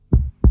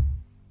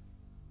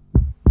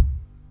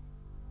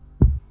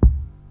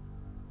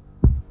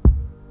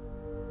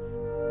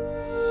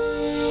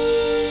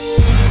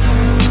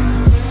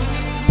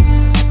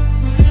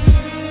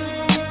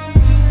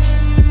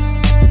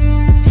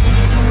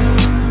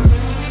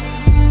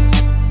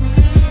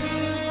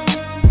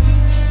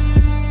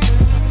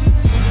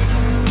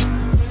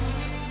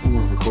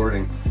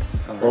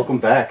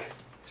Welcome back.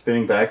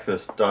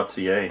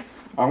 SpinningBackfist.ca.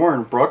 I'm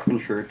wearing a Brockman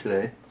shirt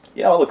today.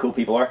 Yeah, all the cool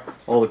people are.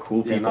 All the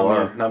cool people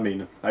are. Not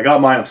me. I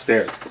got mine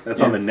upstairs.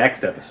 That's on the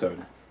next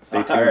episode. Stay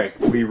tuned. Alright.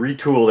 We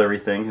retooled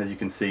everything, as you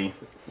can see.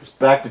 It's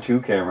back to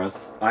 2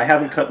 cameras. I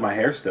haven't cut my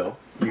hair still.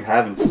 You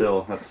haven't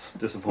still. That's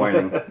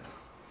disappointing.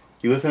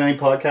 You listen to any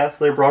podcasts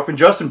there, Brockman?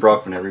 Justin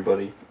Brockman,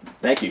 everybody.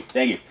 Thank you.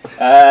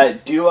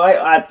 Do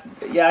I?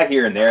 Yeah,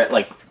 here and there.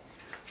 Like,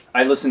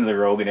 I listen to the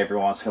Rogan every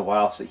once in a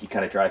while, so he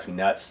kind of drives me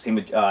nuts. Same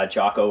with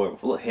Jocko,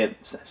 or him,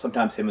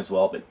 sometimes him as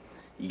well, but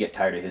you get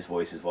tired of his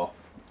voice as well.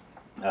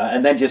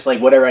 And then just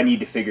like whatever I need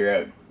to figure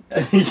out.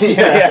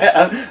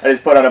 I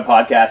just put on a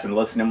podcast and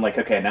listen to him like,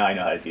 okay, now I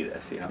know how to do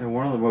this, you know. And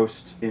one of the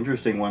most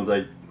interesting ones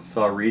I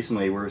saw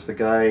recently was the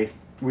guy,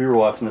 we were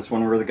watching this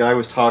one where the guy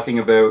was talking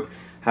about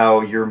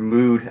how your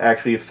mood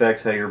actually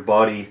affects how your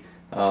body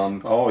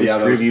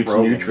distributes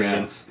Rogan,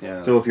 nutrients.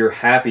 Yeah. So if you're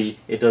happy,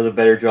 it does a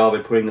better job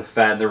at putting the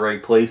fat in the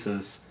right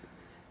places.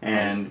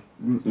 And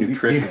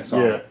Nutritionist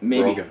on yeah,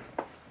 maybe.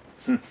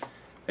 Rogan.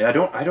 Yeah,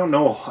 I don't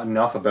know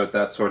enough about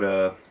that sort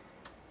of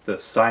the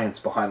science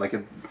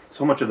behind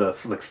so much of the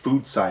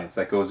food science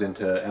that goes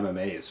into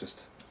MMA is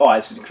just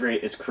It's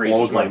great. It's crazy.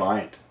 blows my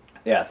mind.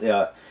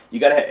 Yeah.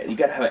 You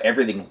gotta have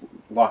everything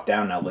locked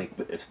down now. Like,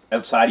 if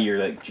outside of your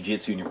like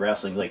jiu-jitsu and your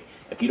wrestling, like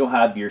if you don't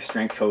have your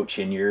strength coach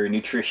and your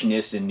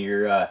nutritionist and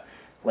your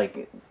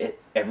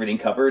everything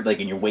covered, like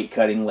in your weight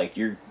cutting, like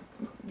you're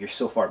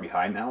so far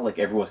behind now. Like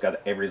everyone's got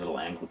every little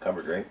angle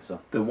covered, right? So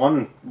The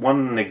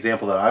one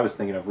example that I was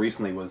thinking of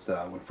recently was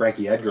when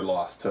Frankie Edgar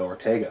lost to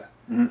Ortega,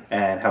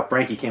 and how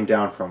Frankie came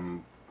down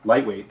from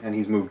lightweight and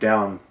he's moved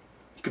down.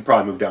 He could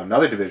probably move down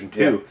another division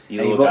too.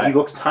 Yeah, and he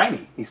looks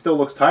tiny. He still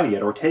looks tiny.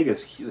 Yet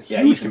Ortega's huge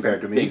he's compared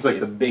to me. big He's like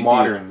dude, the big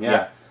modern,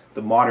 dude.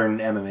 the modern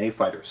MMA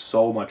fighter.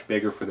 So much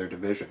bigger for their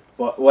division.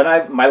 well,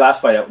 my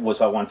last fight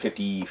was at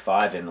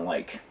 155, and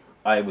like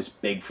I was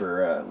big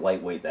for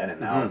lightweight then, and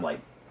now I'm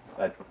like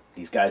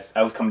these guys.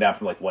 I was coming down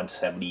from like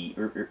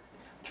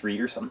 173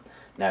 or something.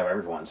 Now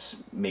everyone's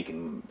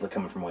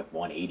coming from like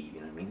 180.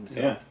 You know what I mean? So,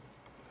 Yeah.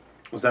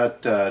 Was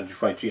that did you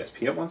fight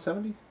GSP at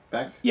 170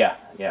 back? Yeah.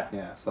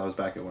 Yeah, so I was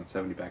back at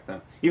 170 back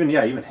then. Even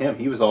him,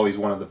 he was always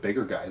one of the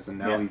bigger guys, and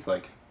now he's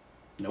like,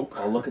 nope.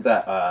 Oh, look at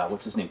that.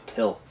 What's his name?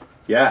 Till.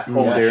 Yeah,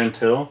 Darren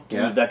Till. Dude,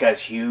 Yeah. that guy's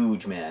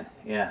huge, man.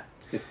 Yeah.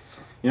 It's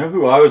You know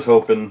who I was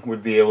hoping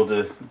would be able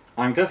to...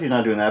 I guess he's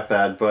not doing that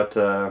bad, but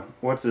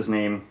what's his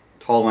name?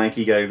 Tall,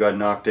 lanky guy who got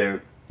knocked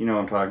out. You know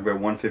what I'm talking about,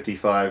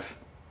 155.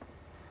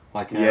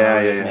 I can't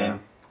remember his name.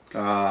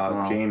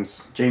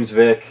 James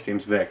Vick.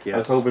 James Vick, yes. I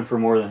was hoping for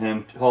more than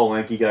him. Tall,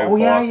 lanky guy Oh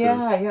with yeah,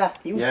 boxes. yeah.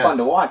 He was Yeah. fun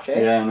to watch, eh?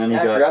 Yeah, and then he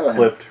I forgot about got him.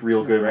 clipped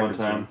real good Right, one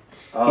time.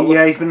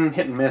 He's been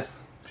hit and miss.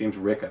 James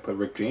Rick, I put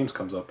Rick James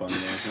comes up on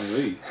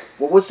the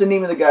What was the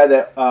name of the guy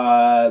that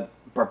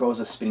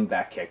Barboza spinning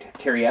back kicked?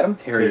 Terry Adam?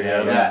 Terry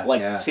Adam.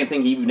 Yeah, same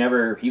thing. He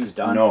was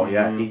done. No,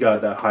 yeah, he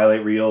got that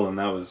highlight reel, and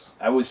that was...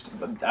 I was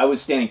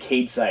standing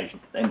cage side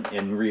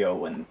in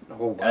Rio, and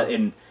Oh, wow.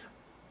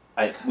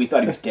 we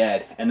thought he was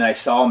dead, and then I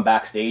saw him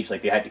backstage.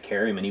 Like, they had to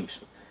carry him, and he was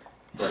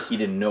like, he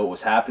didn't know what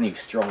was happening. He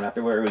was thrown up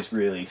everywhere. It was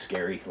really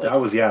scary. Like, that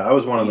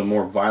was one of the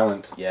more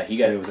violent... yeah, he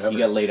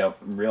got laid out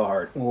real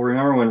hard. Well,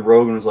 remember when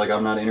Rogan was like,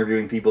 I'm not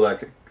interviewing people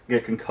that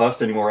get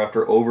concussed anymore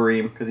after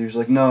Overeem? Because he was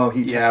like, no,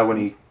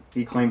 when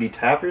he claimed he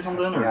tapped or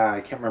something? Or? Yeah,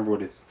 I can't remember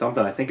what it's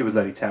something. I think it was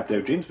that he tapped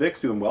out. James Vick's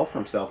doing well for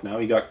himself now.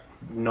 He got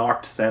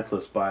knocked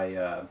senseless by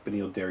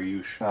Beneil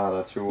Dariush Oh,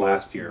 that's who it was.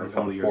 last year, a He's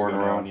couple on of years 4 ago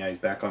in a now. row. And yeah, he's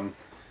back on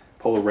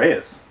Polo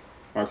Reyes,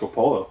 Marco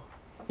Polo.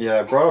 Yeah,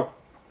 I brought up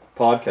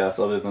podcasts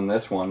other than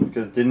this one,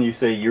 because didn't you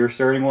say you were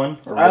starting one?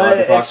 Are we allowed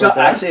to talk about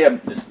that? Actually,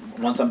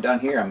 once I'm done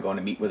here, I'm going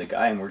to meet with a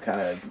guy, and we're kind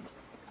of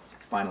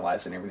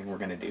finalizing everything we're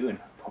going to do, and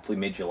hopefully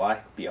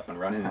mid-July be up and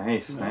running.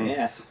 Nice.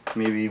 Yeah.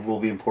 Maybe we'll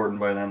be important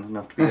by then,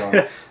 enough to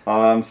be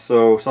on.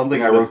 So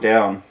something I wrote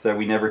down that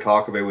we never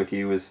talk about with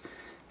you is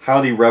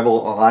how the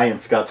Rebel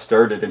Alliance got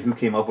started and who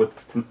came up with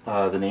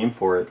the name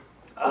for it.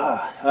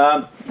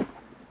 I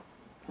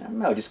don't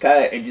know. It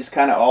just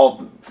kind of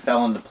all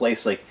fell into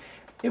place. Like,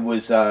 it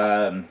was.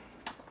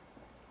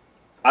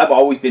 I've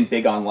always been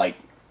big on like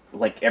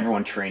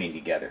everyone training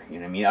together. You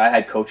know what I mean? I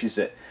had coaches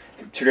that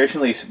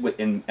traditionally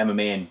in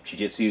MMA and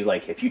jiu-jitsu,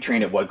 like if you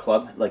trained at one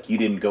club, like you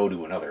didn't go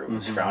to another. It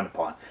was frowned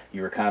upon.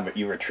 You were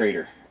you were a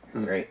traitor,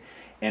 right?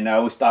 And I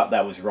always thought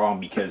that was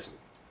wrong because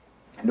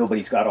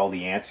nobody's got all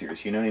the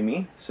answers. You know what I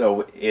mean?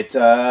 So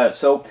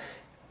so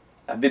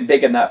I've been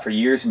big on that for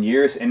years and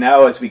years, and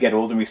now as we get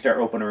older and we start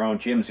opening our own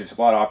gyms, there's a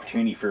lot of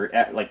opportunity for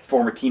like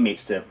former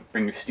teammates to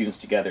bring their students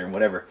together and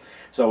whatever.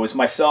 So it was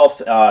myself,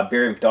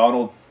 Barry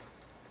McDonald,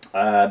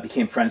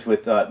 became friends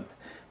with the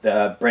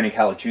Brendan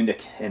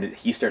Kalajundik, and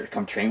he started to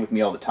come train with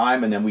me all the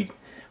time, and then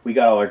we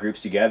got all our groups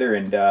together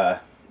and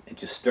it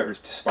just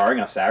started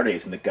sparring on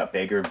Saturdays, and it got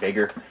bigger and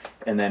bigger,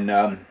 and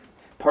then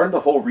part of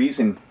the whole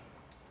reason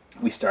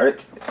we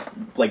started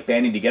like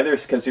banding together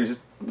is because there's a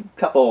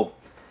couple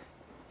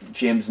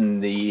gyms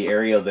in the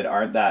area that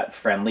aren't that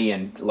friendly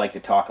and like to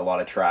talk a lot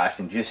of trash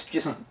and just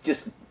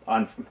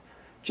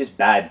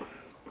bad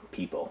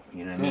people.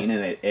 You know what I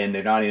mean? And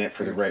they're not in it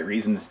for the right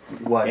reasons.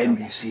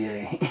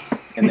 YWCA.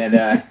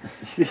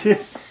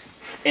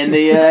 And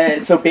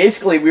then so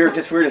basically we were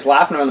just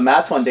laughing on the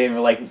mats one day, and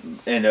we're like,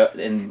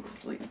 and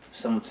like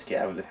someone said,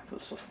 yeah,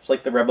 it's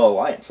like the Rebel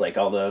Alliance, like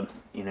all the,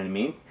 you know what I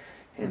mean?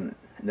 And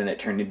then it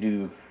turned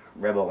into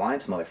Rebel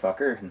Alliance,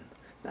 motherfucker, and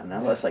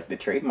now that's like the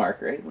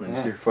trademark, right?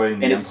 You're fighting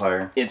the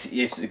Empire. It's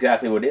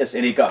exactly what it is,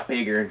 and it got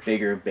bigger and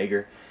bigger and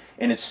bigger,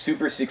 and it's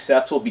super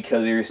successful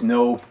because there's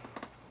no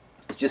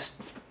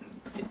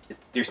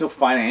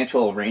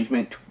financial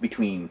arrangement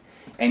between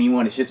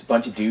anyone. It's just a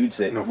bunch of dudes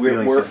that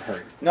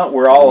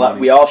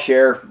we all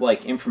share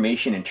like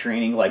information and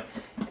training, like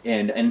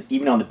and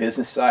even on the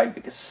business side,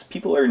 because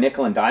people are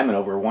nickel and diamond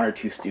over one or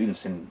two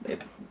students, and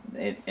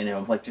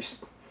I'm like,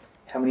 there's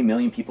how many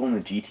million people in the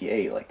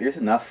GTA? Like, there's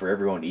enough for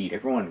everyone to eat.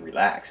 Everyone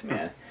relax,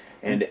 man.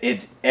 And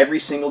every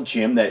single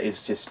gym that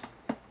is just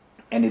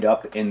ended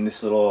up in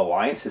this little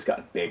alliance has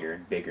gotten bigger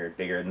and bigger and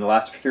bigger. In the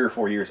last 3 or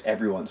 4 years,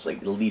 everyone's like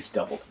at least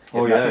doubled.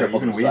 Oh yeah,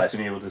 even we've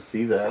been able to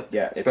see that.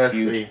 Yeah, it's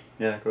huge.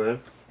 Yeah, go ahead.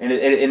 And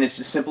it's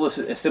as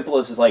simple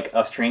as like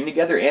us training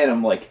together. And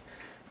I'm like,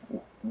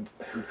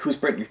 who's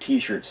printing your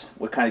T-shirts?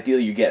 What kind of deal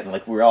are you getting?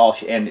 Like, we're all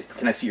and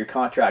can I see your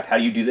contract? How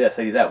do you do this?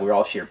 How do you do that? We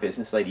all share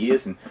business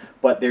ideas,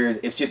 but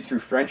it's just through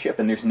friendship,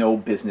 and there's no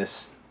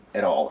business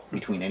at all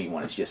between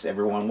anyone. It's just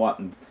everyone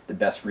wanting the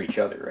best for each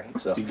other, right?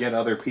 So you get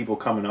other people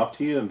coming up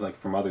to you and like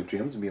from other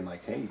gyms and being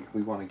like, "Hey,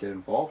 we want to get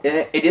involved."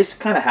 And it just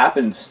kind of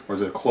happens. Or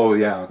is it a close?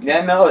 Yeah. Okay.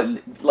 Yeah, no.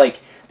 Like,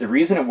 the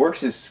reason it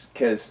works is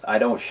because I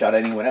don't shut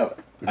anyone out.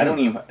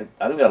 Mm-hmm.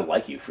 I don't gotta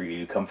like you for you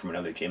to come from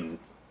another gym.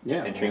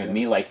 And train with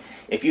me. Like,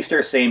 if you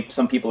start saying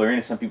some people are in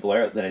and some people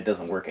are out, then it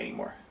doesn't work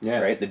anymore.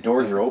 Yeah. Right? The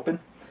doors are open.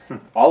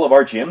 All of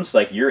our gyms,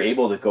 like, you're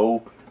able to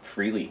go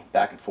freely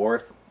back and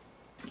forth,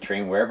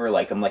 train wherever.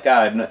 Like, I'm like,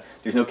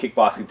 there's no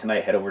kickboxing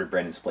tonight. Head over to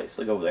Brendan's place.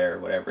 Like, over there or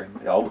whatever.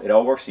 It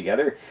all works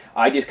together.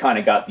 I just kind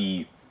of got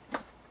the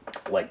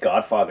like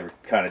Godfather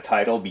kind of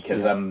title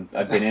because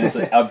I've been in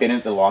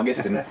it the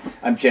longest, and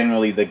I'm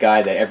generally the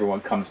guy that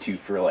everyone comes to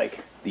for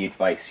like the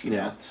advice. You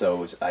know.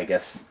 So I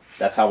guess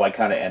that's how I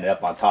kind of ended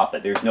up on top.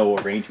 But there's no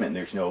arrangement.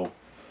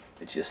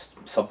 It's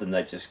just something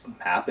that just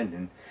happened,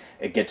 and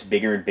it gets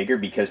bigger and bigger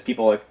because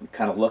people are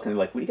kind of looking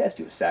like, what do you guys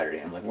do with Saturday?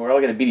 I'm like, we're all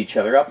going to beat each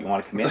other up. You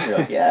want to come in? They're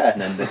like, yeah.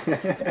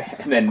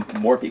 And then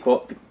more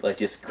people, like,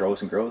 just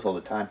grows and grows all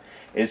the time.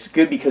 It's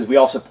good because we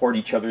all support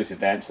each other's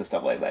events and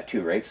stuff like that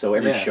too, right? So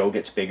every show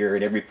gets bigger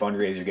and every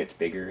fundraiser gets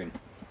bigger, and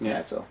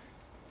so.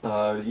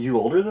 You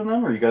older than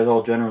them, or are you guys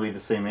all generally the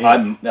same age?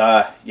 I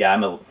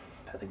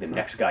think the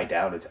next guy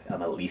down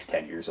I'm at least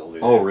 10 years older.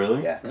 Oh,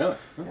 really? Yeah. Really?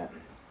 Yeah.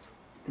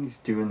 He's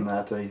doing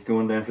that. He's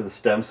going down for the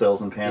stem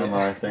cells in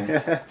Panama, I think.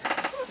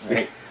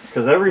 Right.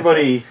 Because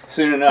everybody...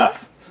 Soon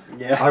enough.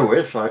 Yeah. I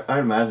wish. I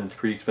imagine it's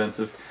pretty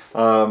expensive.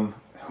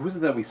 Who was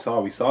it that we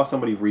saw? We saw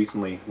somebody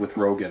recently with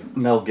Rogan.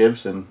 Mel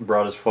Gibson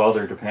brought his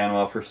father to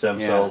Panama for stem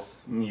cells.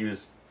 He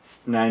was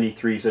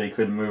 93, said he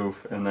couldn't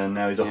move, and then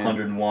now he's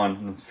 101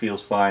 and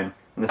feels fine.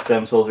 And the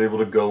stem cells are able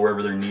to go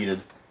wherever they're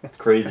needed. It's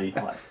crazy.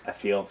 Well, I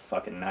feel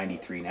fucking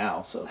 93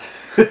 now, so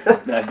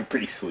that'd be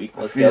pretty sweet.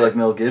 I feel like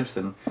Mel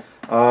Gibson.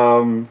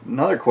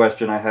 Another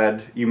question I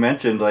had, you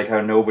mentioned like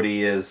how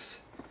there's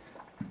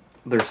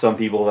some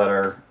people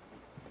that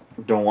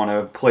don't want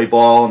to play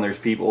ball, and there's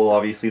people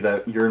obviously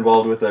that you're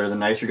involved with that are the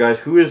nicer guys.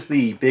 Who is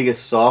the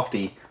biggest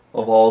softie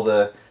of all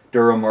the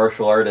Durham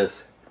martial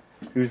artists?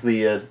 Who's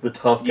the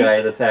tough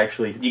guy that's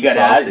actually you gotta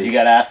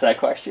ask that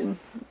question?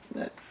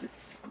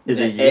 Is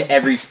it you?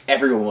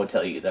 Everyone will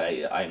tell you that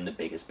I am the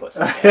biggest pussy.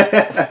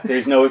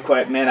 There's no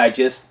question, man.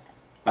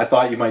 I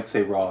thought you might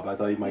say Rob. I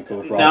thought you might go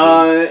with Rob.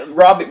 No,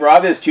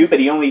 Rob is too, but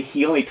he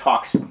only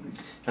talks.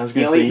 I was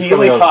going to say he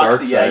only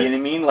talks. Yeah, you know what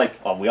I mean.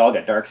 Like, we all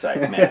got dark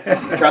sides, man.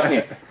 Trust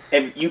me.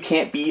 If you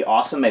can't be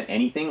awesome at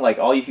anything, like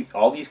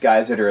all these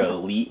guys that are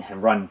elite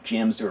and run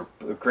gyms or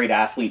great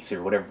athletes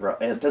or whatever,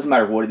 it doesn't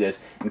matter what it is.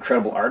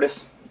 Incredible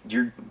artists.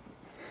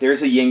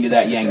 There's a yin to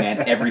that yang,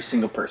 man. Every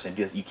single person.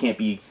 Just you can't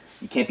be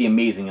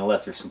amazing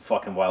unless there's some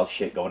fucking wild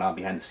shit going on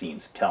behind the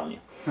scenes. I'm telling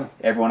you.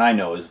 Everyone I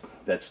know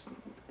that's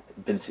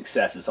been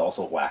success is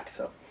also whack.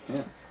 So.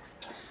 Yeah.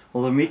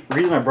 Well, the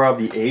reason I brought up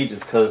the age is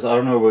because I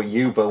don't know about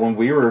you, but when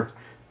we were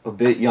a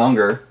bit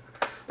younger,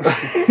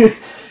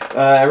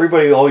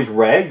 everybody always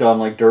ragged on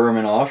like Durham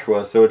and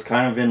Oshawa. So it's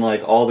kind of been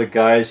like all the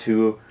guys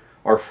who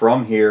are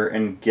from here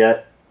and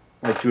get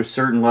like to a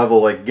certain level,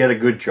 like get a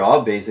good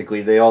job.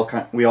 Basically, we all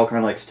kind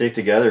of like stick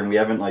together, and we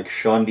haven't like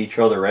shunned each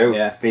other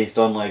out based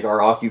on like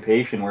our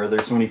occupation. Where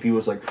there's so many people,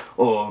 it's like,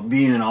 oh,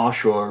 being in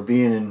Oshawa or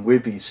being in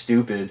Whitby's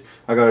stupid.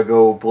 I gotta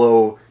go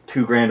blow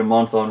 $2,000 a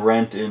month on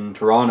rent in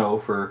Toronto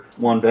for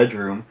one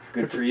bedroom.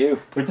 Good for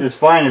you. Which is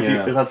fine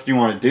if that's what you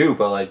want to do,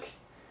 but like,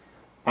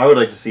 I would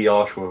like to see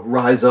Oshawa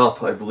rise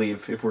up. I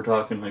believe if we're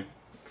talking like,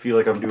 feel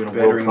like I'm doing a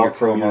World Cup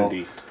promo.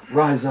 Community.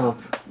 Rise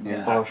up,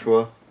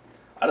 Oshawa.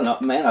 I don't know,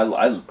 man.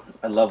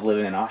 I love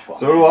living in Oshawa.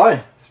 So do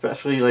I,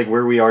 especially like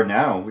where we are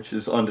now, which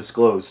is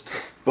undisclosed.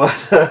 But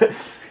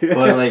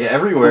like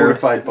everywhere.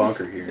 Fortified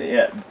bunker here.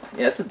 Yeah,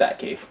 it's a bat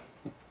cave.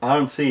 I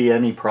don't see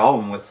any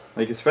problem with,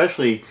 like,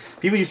 especially,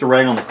 people used to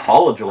rag on the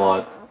college a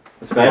lot,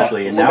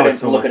 especially, and now it's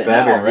so much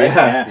better. Now, right?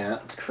 Yeah.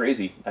 It's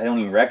crazy. I don't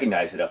even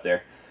recognize it up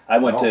there. I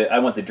went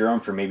to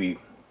Durham for maybe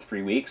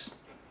 3 weeks.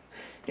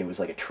 It was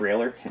like a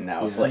trailer, and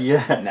now it's like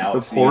now the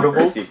it's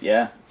portables. The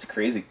yeah, it's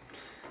crazy.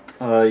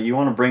 You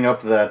want to bring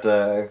up that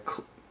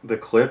the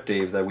clip,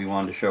 Dave, that we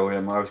wanted to show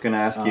him. I was going to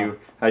ask you,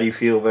 how do you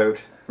feel about,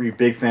 are you a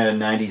big fan of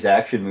 90s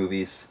action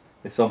movies?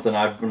 It's something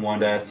I've been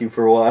wanting to ask you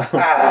for a while.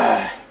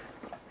 I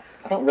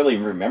don't really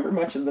remember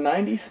much of the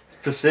 90s.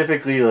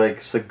 Specifically, like,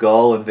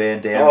 Seagal and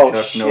Van Damme,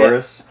 Chuck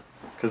Norris.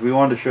 Because we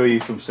wanted to show you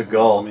some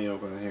Seagal. Let me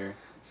open it here.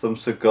 Some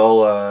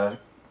Seagal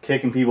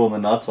kicking people in the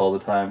nuts all the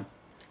time.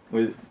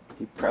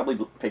 He probably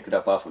picked it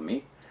up off of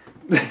me.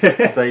 Is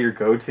that your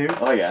go-to?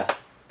 Oh, yeah.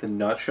 The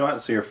nut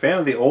shot? So you're a fan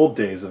of the old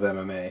days of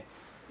MMA.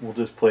 We'll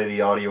just play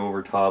the audio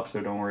over top, so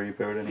don't worry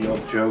about it. The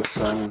old Joe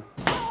Simon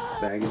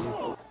bagging.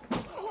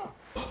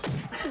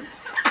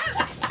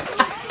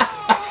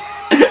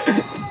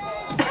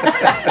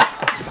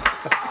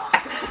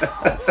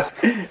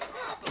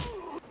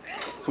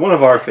 It's one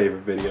of our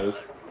favorite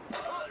videos.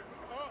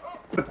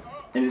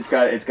 And it's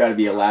got to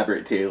be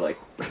elaborate too, like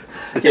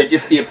it can't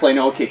just be a plain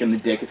old kick in the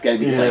dick. It's got to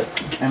be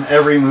like, and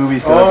every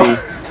movie's got to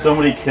be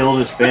somebody killed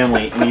his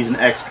family and he's an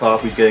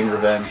ex-cop who's getting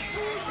revenge.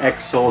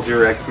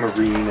 Ex-soldier,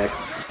 ex-marine,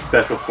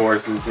 ex-special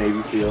forces,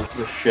 Navy SEAL.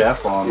 The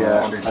chef on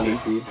Under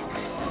Siege.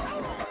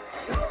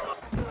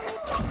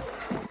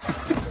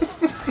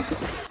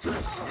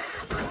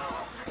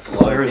 It's a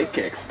lot of kick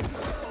kicks.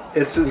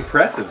 It's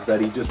impressive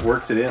that he just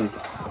works it in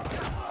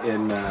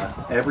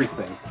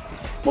everything.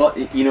 Well,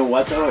 you know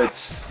what though?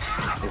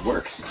 It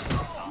works.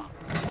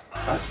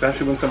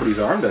 Especially when somebody's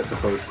armed, I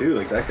suppose, too.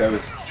 Like, that guy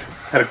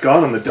had a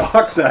gun on the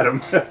docks at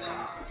him.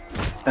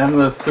 And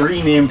the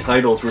 3 named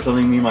titles were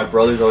something me and my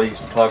brothers always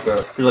used to talk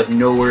about. There's like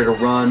Nowhere to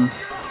Run,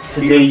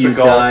 Today You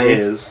Die.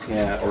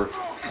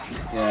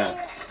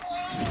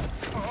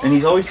 And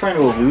he's always trying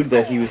to allude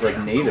that he was like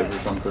native or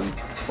something.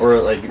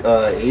 Or like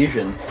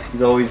Asian.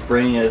 He's always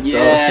bringing it.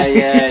 Yeah.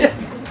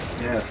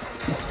 Yes.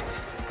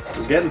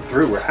 We're getting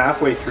through. We're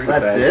halfway through the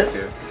That's bag.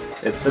 it?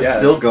 It's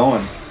still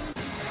going.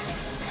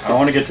 I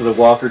want to get to the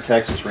Walker,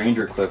 Texas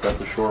Ranger clip. That's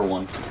a short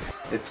one.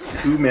 It's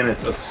 2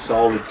 minutes of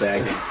solid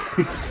bagging.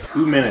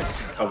 2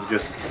 minutes of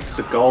just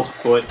Seagal's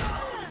foot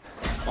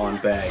on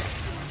bag.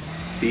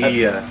 Go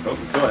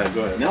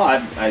ahead. No,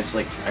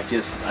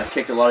 I've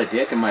kicked a lot of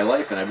dick in my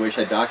life, and I wish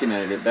I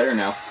documented it better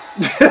now.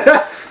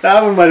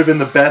 That one might have been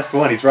the best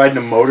one. He's riding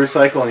a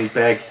motorcycle and he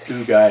bags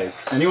 2 guys.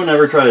 Anyone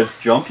ever try to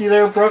jump you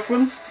there,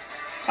 Brookman?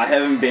 I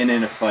haven't been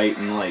in a fight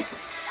in like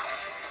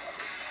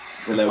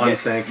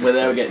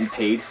without getting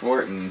paid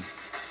for it, and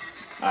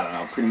I don't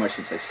know, pretty much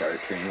since I started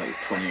training like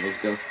 20 years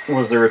ago.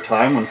 Was there a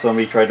time when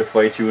somebody tried to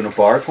fight you in a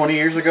bar 20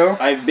 years ago?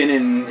 I've been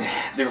in...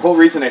 The whole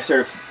reason I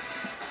started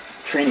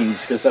training is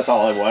because that's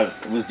all I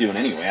was doing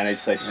anyway, and I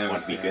just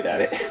want to be good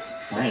at it.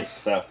 Nice.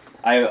 So,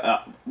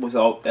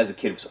 as a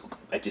kid,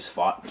 I just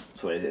fought.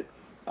 That's what I did.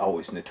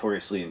 Always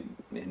notoriously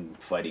in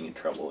fighting and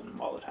trouble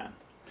and all the time.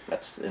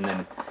 And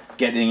then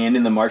getting into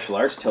the martial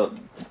arts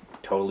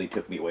totally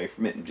took me away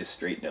from it and just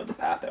straightened out the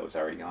path I was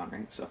already on,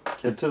 right? So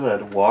get to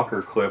that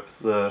Walker clip.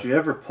 Did you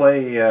ever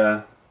play?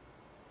 It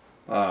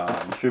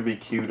should be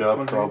queued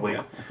up probably.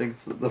 Yeah. I think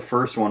it's the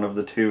first one of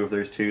the 2. If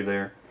there's 2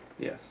 there.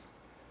 Yes.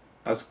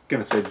 I was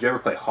gonna say, did you ever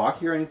play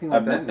hockey or anything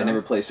like that? I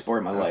never played sport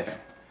in my life.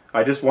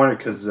 I just wondered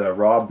because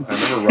Rob. I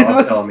remember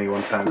Rob telling me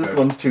one time this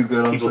one's too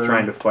good. People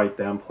trying to fight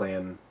them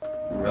playing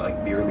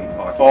like beer league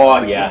hockey.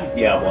 Oh yeah.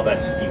 Well,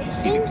 that's you can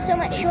see. Seems so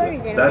much shorter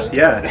than That's me.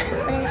 yeah.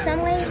 But in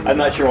some ways, I'm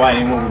not sure why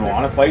anyone would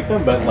want to fight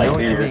them, but like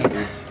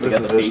they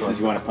got the faces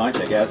you want to punch,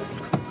 I guess.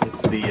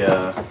 It's the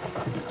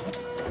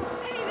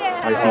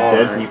I See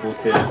Dead People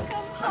kid.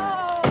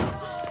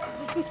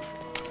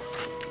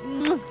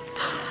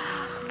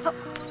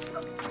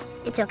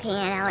 it's okay,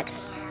 Aunt Alex.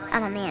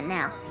 I'm a man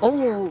now.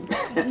 Oh,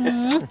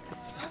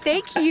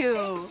 thank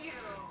you.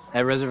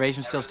 That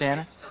reservation still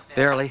standing?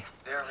 Barely.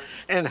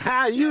 And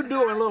how you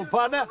doing, little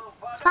partner?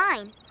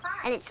 Fine.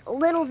 And it's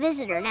Little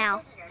Visitor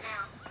now.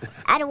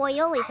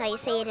 Atawoyoli's how you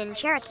say it in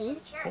Cherokee.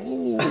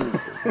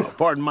 Oh,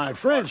 pardon my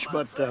French,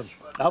 but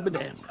I'll be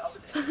damned.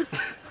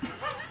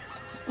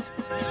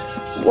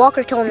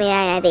 Walker told me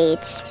I have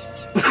AIDS.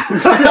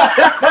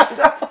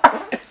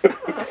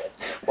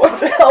 What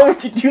the hell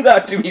would you do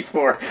that to me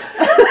for?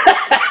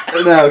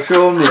 Now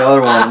show him the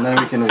other one, and then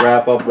we can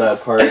wrap up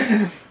that part.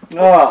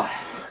 Oh,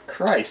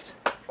 Christ!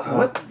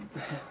 What?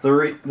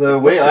 The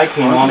way I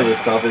came onto this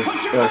stuff is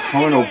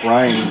Conan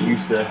O'Brien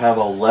used to have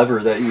a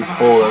lever that you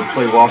pull and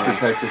play Walker,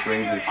 Texas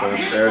Ranger. So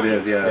There it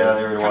is. Yeah. yeah,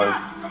 there it was.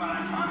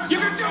 You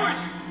can do it!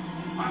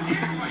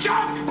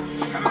 Jump!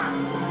 Come on!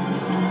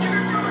 You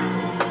can do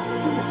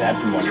it! Dad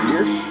from Wonder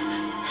Years?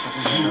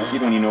 You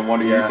don't even know what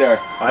Wonder Years are.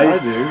 I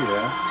do.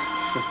 Yeah.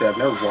 I was gonna say I've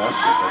never watched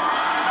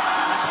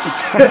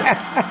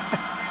it.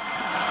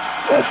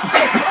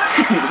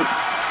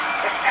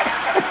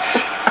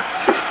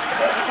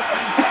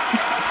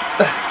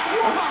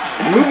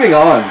 Moving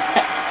on.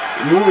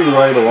 Moving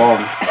right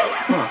along.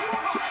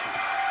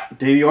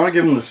 Dave, you want to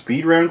give him the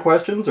speed round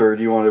questions, or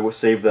do you want to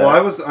save that?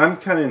 Well, I'm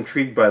kind of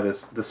intrigued by the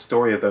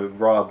story about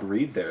Rob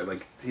Reed there.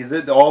 Like, is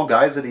it all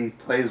guys that he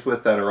plays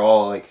with that are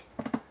all like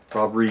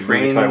Rob Reed,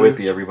 trained- Ty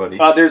Whitby, everybody.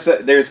 There's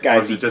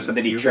guys Or is it just a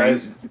that he few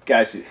trains,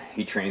 guys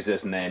he trains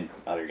with, and then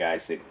other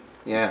guys that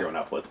he's grown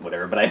up with,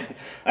 whatever. But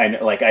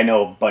I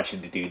know a bunch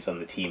of the dudes on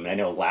the team. And I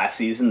know last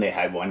season they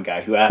had one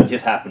guy who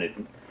just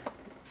happened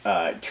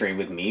to train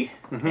with me,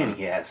 and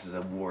he has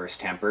the worst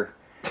temper.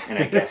 And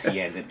I guess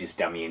he ended up just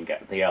dummying.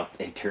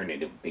 They turned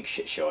into a big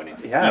shit show. And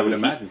Yeah, I would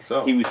imagine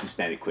so. He was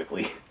suspended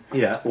quickly.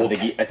 Yeah.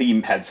 I think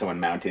he had someone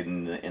mounted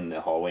in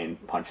the hallway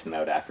and punched them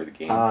out after the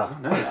game.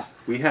 Nice.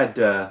 We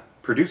had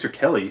producer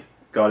Kelly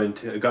got a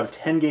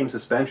 10-game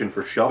suspension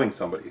for shoving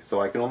somebody.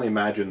 So I can only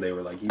imagine they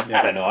were like,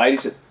 I don't know.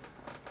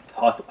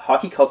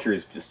 Hockey culture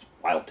is just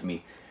wild to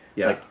me.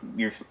 Yeah. Like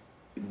you're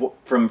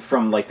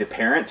from like the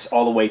parents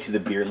all the way to the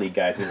beer league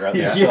guys that are out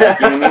there. Yeah.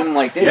 You know what I mean?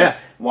 Like, dude, Yeah.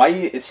 why?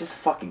 It's just a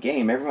fucking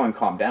game. Everyone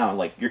calm down.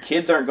 Like your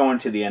kids aren't going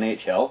to the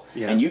NHL,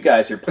 Yeah. and you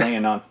guys are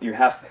playing on. You're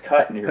half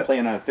cut, and you're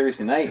playing on a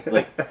Thursday night.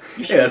 Like,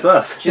 you should that's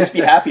us. just be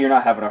happy you're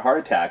not having a heart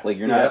attack. Like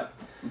you're not.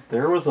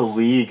 There was a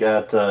league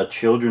at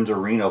Children's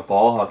Arena,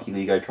 ball hockey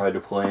league I tried to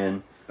play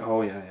in.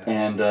 Oh, yeah.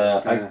 And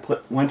I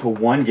went to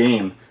one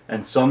game,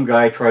 and some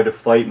guy tried to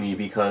fight me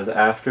because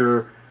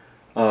after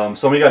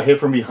somebody got hit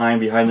from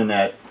behind the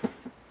net,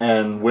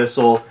 and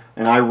whistle,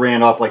 and I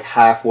ran up like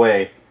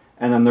halfway,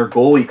 and then their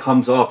goalie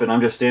comes up, and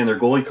I'm just standing there.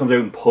 Goalie comes out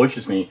and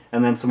pushes me,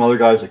 and then some other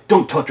guy was like,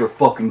 "Don't touch our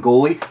fucking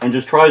goalie," and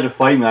just tries to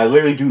fight me. I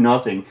literally do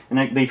nothing,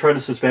 and they tried to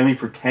suspend me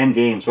for 10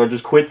 games, so I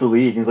just quit the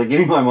league. He's like,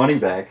 "Give me my money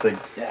back." Like,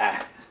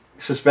 Yeah.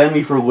 suspend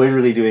me for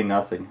literally doing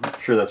nothing. I'm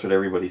sure that's what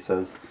everybody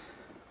says.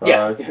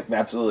 Yeah,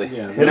 absolutely.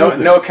 Yeah. Hit him with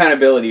the- No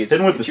accountability. hit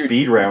him with the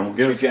speed round. We'll It's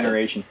give your it-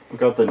 generation. We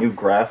got the new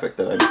graphic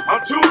that I...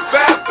 I'm too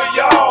fast for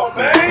y'all,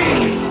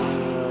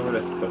 man. Where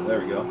did I put it? There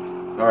we go.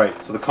 All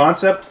right. So the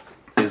concept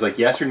is like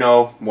yes or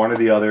no, one or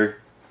the other.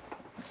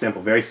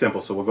 Simple, very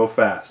simple. So we'll go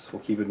fast.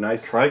 We'll keep it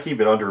nice. Try to keep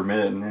it under a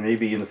minute, and then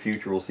maybe in the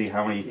future we'll see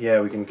how many... Yeah,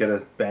 we can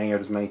bang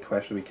out as many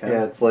questions we can.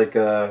 Yeah, it's like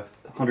a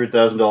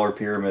 $100,000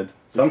 pyramid.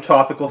 Some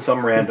topical,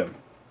 some random.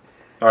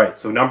 All right.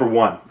 So number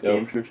one,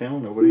 Game show channel?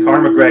 Nobody...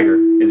 Conor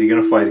McGregor, is he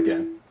going to fight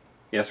again?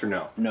 Yes or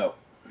no? No.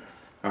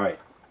 All right.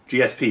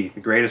 GSP, the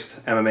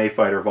greatest MMA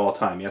fighter of all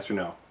time. Yes or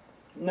no?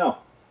 No.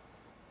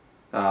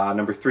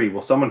 Number three,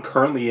 will someone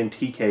currently in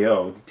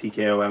TKO, the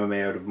TKO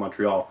MMA out of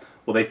Montreal,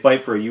 will they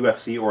fight for a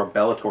UFC or a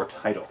Bellator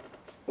title?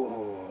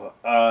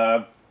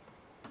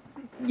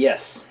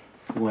 Yes.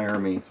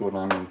 Laramie is what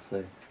I'm going to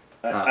say.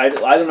 I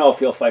don't know if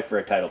he'll fight for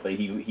a title, but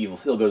he'll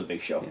go to the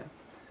big show.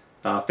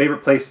 Yeah.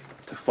 Favorite place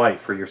to fight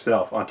for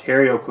yourself?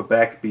 Ontario,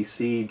 Quebec,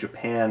 BC,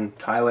 Japan,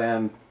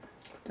 Thailand,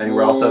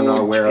 anywhere else I'm not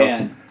aware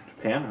Japan. of?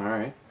 Japan, all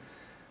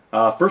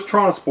right. First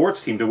Toronto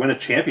sports team to win a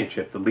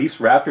championship, the Leafs,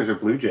 Raptors, or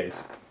Blue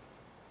Jays?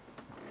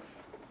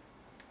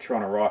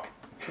 Toronto Rock.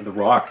 The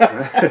Rock.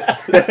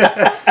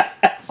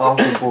 Off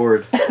the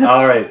board.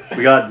 All right,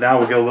 we'll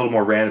get a little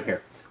more random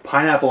here.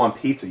 Pineapple on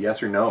pizza,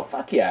 yes or no?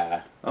 Fuck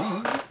yeah.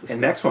 Oh,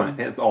 and next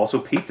one, also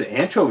pizza.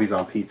 Anchovies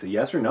on pizza,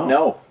 yes or no?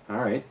 No. All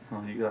right.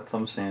 Oh, you got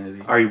some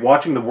sanity. Are you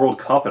watching the World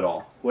Cup at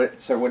all? What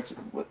is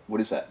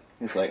that?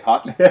 It's like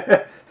hockey?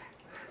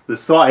 The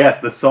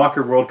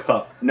soccer World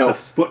Cup. No. The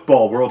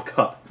football World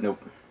Cup.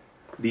 Nope.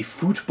 The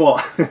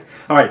football.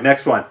 All right,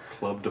 next one.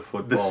 Club to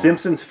football. The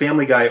Simpsons,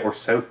 Family Guy, or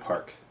South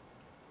Park.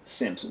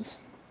 Simpsons.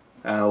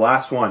 The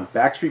last one.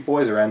 Backstreet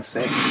Boys or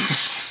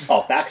NSYNC.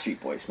 Oh,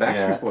 Backstreet Boys. Man.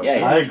 Yeah, Boys.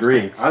 Yeah, I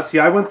agree. See,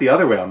 I went the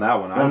other way on that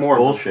one. I'm That's more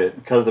bullshit.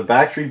 Because the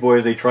Backstreet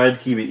Boys, they tried to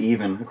keep it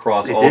even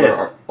across They all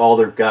did.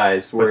 their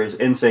guys, whereas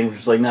NSYNC was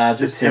just like, nah,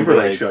 the just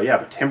Timberlake show. Yeah,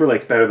 but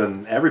Timberlake's better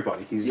than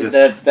everybody. He's just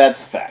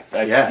That's a fact.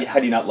 Yeah. How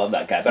do you not love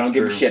that guy? But I don't That's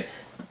give a true. shit.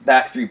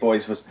 Backstreet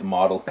Boys was the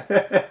model.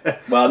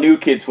 Well, New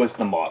Kids was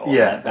the model.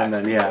 Yeah, not and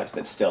then, Backstreet yeah. Boys,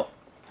 but still.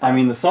 I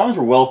mean, the songs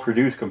were well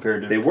produced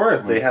compared to... They were.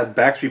 They had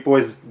Backstreet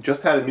Boys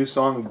just had a new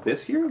song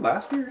last year.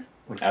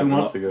 like I 2 don't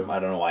months know- ago. I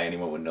don't know why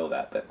anyone would know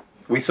that, but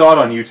We saw it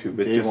on YouTube.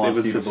 It Dave wants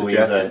was you a to believe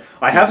suggestion. that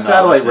I have he's not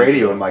satellite listening to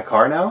radio you. in my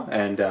car now,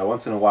 and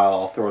once in a while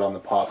I'll throw it on the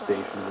pop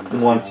station. and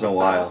just, Once in a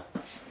while.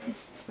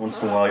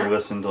 Once in a while you're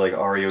listening to like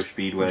REO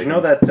Speedway. Did you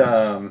know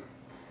that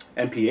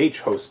NPH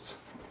hosts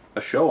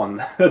a show on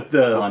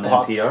the on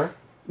pop, NPR?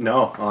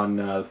 No,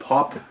 on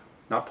Pop,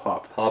 not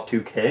Pop. Pop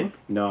 2K?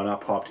 No,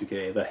 not Pop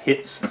 2K. The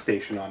Hits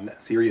station on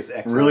Sirius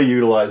XM. Really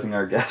utilizing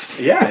our guest.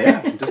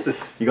 Yeah. Just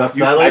You got You-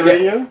 satellite I get-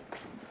 radio?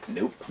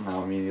 nope.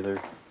 No, me neither.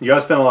 you got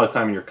to spend a lot of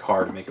time in your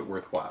car to make it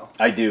worthwhile.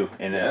 I do,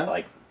 and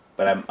Yeah?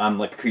 but I'm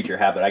like a creature of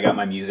habit. I got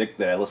my music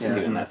that I listen Yeah.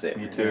 to, and that's it.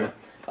 Me too.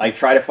 I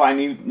try to find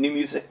new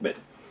music, but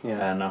Yeah.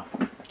 I don't know.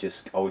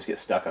 Just always get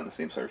stuck on the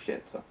same sort of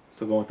shit. So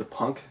So going with the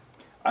punk.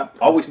 I'm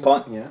always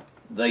punk. Yeah.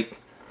 Like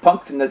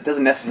punk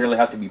doesn't necessarily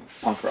have to be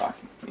punk rock.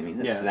 I mean,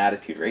 it's Yeah. an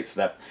attitude, right? So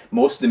that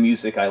most of the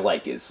music I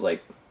like is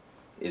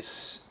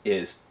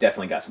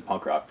definitely got some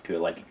punk rock to it.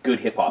 Like good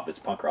hip hop is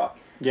punk rock.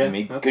 Yeah, I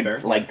mean, that's good fair.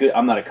 like good.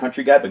 I'm not a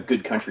country guy, but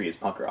good country is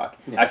punk rock.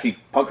 Yeah. Actually,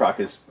 punk rock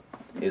is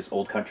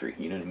old country.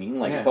 You know what I mean?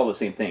 Like it's Yeah. all the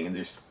same thing, and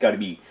there's got to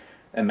be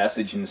a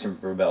message and some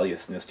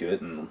rebelliousness to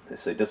it, and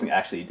so it doesn't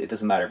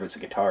matter if it's a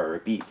guitar or a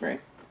beat, right?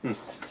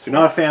 So you're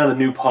not a fan of the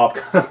new pop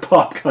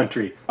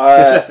country.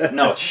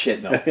 No,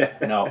 shit,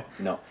 no.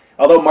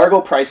 Although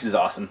Margot Price is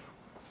awesome,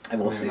 I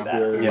will say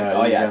that. Yeah,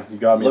 Oh yeah, you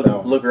got me.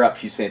 Look her up.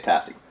 She's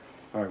fantastic.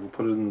 All right, we'll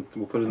put it in.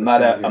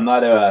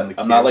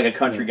 I'm not like a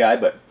country guy,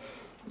 but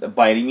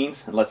by any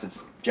means, unless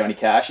it's Johnny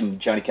Cash, and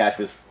Johnny Cash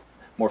was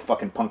more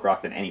fucking punk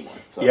rock than anyone.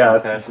 So. Yeah,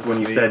 that's, when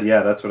you said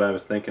that's what I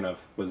was thinking of.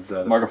 Was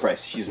Margot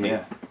Price? She's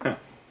amazing. Yeah.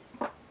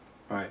 All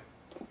right.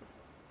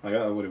 What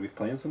are we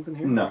playing something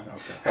here? No.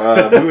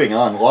 Okay. Moving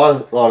on. A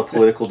lot of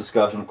political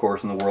discussion, of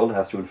course, in the world. It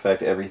has to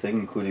affect everything,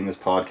 including this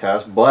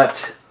podcast,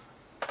 but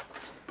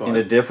in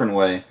a different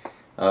way.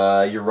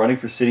 You're running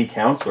for city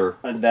councillor.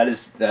 That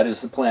is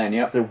the plan.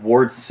 Yeah. Is it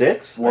Ward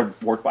 6? Ward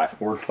 5.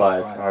 Ward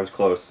 5. I was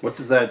close. What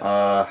does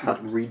that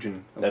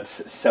region?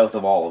 That's south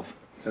of Olive.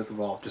 South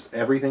of Olive. Just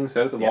everything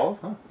south of Olive?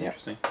 Huh, yeah.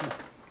 Interesting.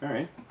 All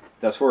right.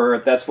 That's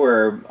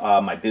where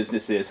my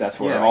business is. That's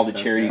where all the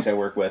charities I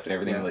work with and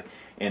everything. Yeah.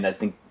 And I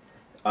think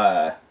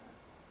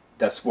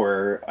that's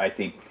where I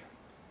think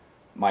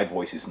my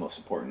voice is most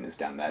important, is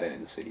down that end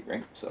of the city,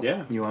 right? So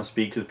yeah. You want to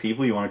speak to the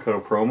people? You want to cut a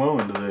promo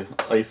into the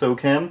ISO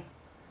chem?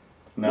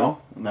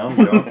 No, you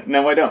don't.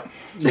 No, I don't.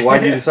 So why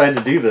did you decide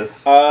to do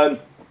this? I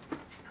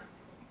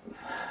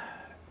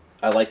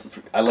like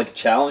a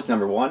challenge.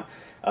 Number one.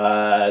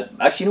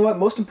 Actually, you know what?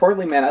 Most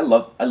importantly, man, I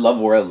love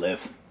where I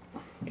live,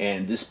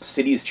 and this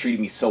city has treated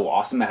me so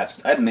awesome.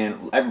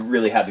 I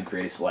really have the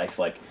greatest life.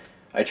 Like,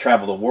 I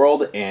travel the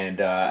world, and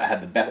I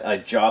have a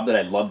job that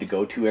I love to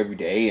go to every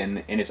day,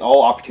 and it's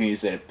all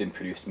opportunities that have been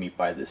produced to me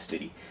by this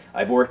city.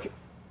 I've worked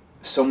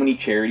so many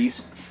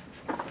charities,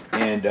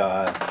 and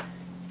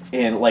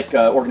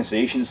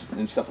organizations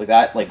and stuff like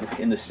that, like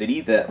in the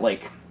city, that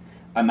like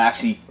I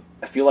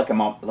feel like I'm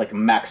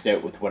maxed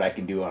out with what I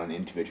can do on an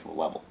individual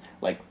level.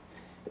 Like,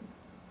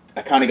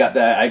 I got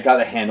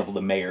to handle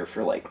the mayor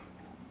for like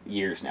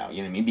years now, you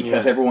know what I mean?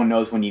 Because everyone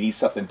knows when you need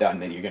something done,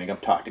 then you're going to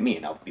come talk to me,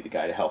 and I'll be the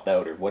guy to help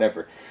out or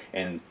whatever.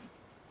 And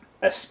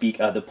I speak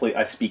at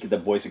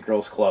the Boys and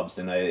Girls Clubs,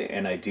 and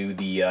I do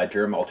the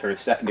Durham Alternative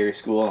Secondary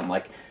School. I'm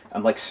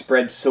like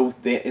spread so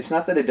thin. It's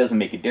not that it doesn't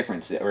make a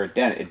difference, or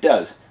it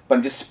does, but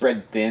I'm just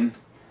spread thin.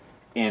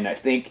 And I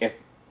think if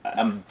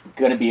I'm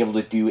going to be able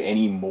to do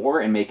any more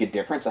and make a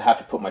difference, I have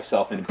to put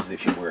myself in a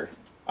position where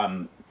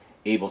I'm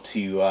able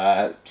to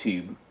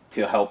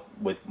help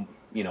with,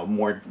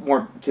 more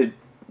to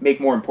make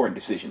more important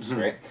decisions,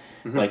 right?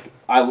 Mm-hmm. Like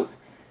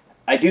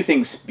I do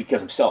things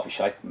because I'm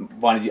selfish. I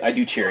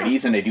do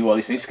charities and I do all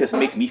these things because it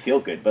makes me feel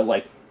good. But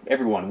like,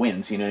 everyone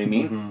wins, you know what I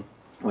mean? Mm-hmm.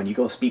 When you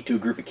go speak to a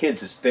group of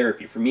kids, it's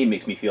therapy. For me, it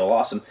makes me feel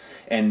awesome.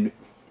 And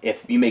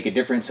if you make a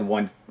difference in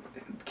one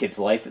kid's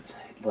life, it's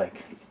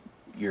like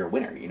you're a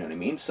winner. You know what I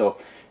mean? So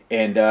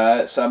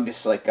I'm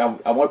just like, I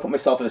want to put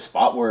myself in a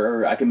spot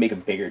where I can make a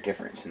bigger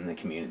difference in the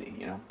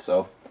community.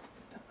 So.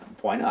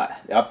 Why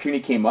not? The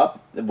opportunity came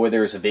up where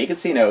there was a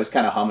vacancy, and I was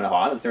kind of humming and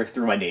hawing. I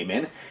threw my name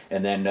in,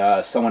 and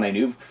then someone I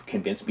knew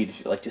convinced me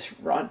to just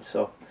run.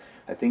 So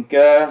I think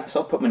so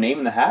I'll put my name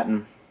in the hat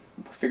and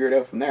figure it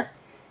out from there.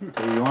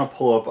 So you want to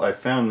pull up? I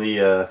found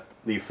the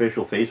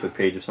official Facebook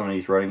page of someone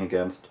he's running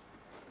against.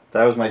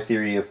 That was my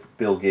theory of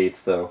Bill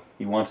Gates, though.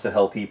 He wants to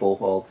help people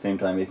while at the same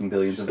time making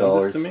billions of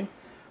dollars. This to me?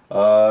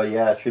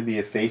 Yeah, it should be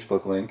a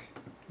Facebook link.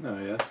 Oh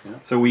yes, yeah.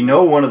 So we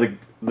know one of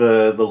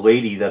the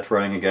lady that's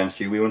running against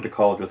you. We went to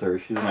college with her.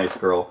 She's a nice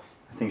girl.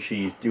 I think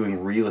she's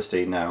doing real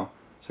estate now.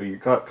 So you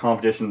got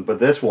competition, but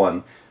this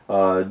one,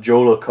 Joe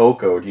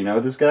Lococo. Do you know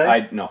this guy?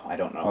 I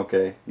don't know.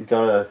 Okay, he's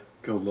got a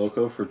Go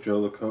Loco for Joe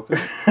Lococo.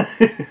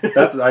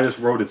 I just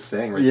wrote his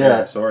saying right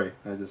there. I'm sorry.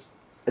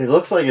 It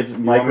looks like it's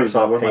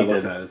Microsoft what painted. Am I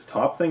looking at? His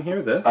top thing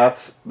here. This.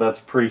 That's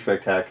pretty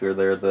spectacular.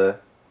 There, the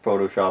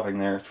photoshopping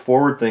there. It's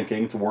forward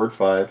thinking. It's Ward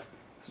 5.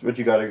 This is what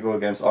you got to go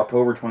against.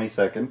 October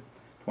 22nd,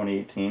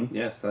 2018.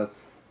 Yes, that's.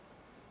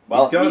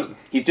 Well,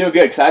 he's doing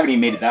good because I haven't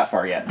even made it that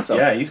far yet. So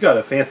yeah, he's got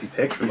a fancy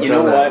picture. You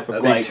know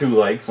what? Like 2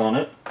 likes on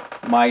it.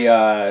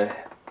 My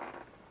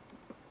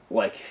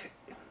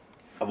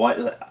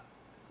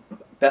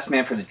best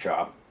man for the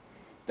job.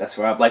 That's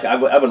where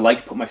I would like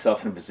to put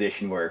myself in a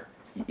position where,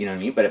 you know what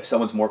I mean. But if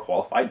someone's more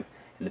qualified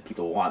and the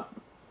people want,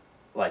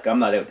 like, I'm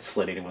not out to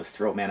slit anyone's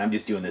throat, man. I'm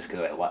just doing this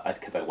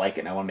because I like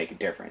it and I want to make a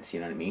difference. You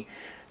know what I mean?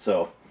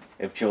 So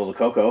if Joe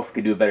Lococo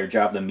could do a better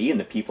job than me and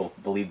the people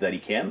believe that he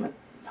can, then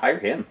hire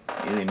him.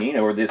 You know what I mean?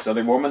 Or this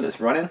other woman that's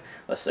running.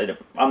 Let's say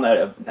I'm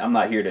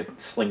not here to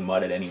sling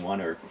mud at anyone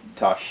or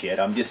talk shit.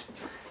 I'm just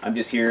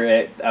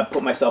here. I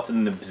put myself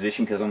in the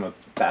position because I'm a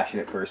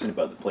passionate person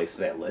about the places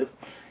that I live,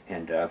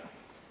 and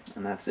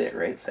that's it,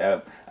 right?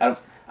 So I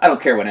don't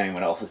care what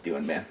anyone else is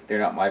doing, man. They're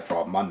not my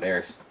problem. I'm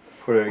theirs.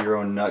 Put out your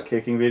own nut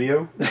kicking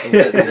video. That's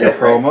it,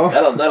 promo.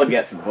 That'll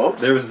get some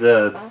votes. There was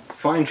a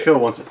fine show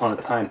once upon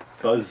a time.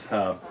 Buzz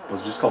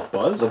was it just called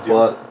Buzz.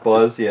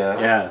 Buzz, yeah.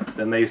 Yeah.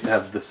 Then they used to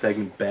have the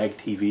segment Bag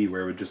TV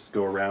where it would just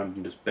go around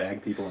and just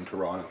bag people in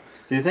Toronto.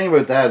 The thing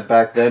about that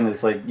back then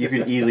is like you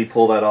could easily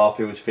pull that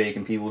off. It was fake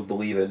and people would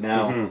believe it.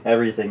 Now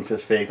everything's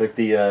just fake. Like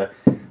the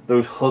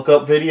those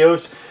hookup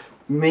videos.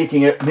 make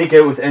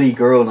out with any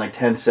girl in like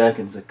 10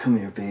 seconds. Like, come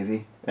here,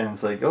 baby. And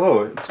it's like,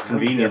 oh, it's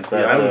convenient.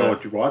 I don't know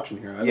what you're watching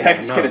here. Yeah, I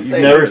was gonna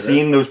say. You've never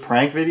seen those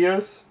prank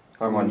videos?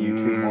 I'm on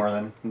YouTube more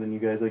than you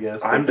guys, I guess.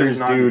 I'm there's just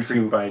not dudes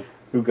who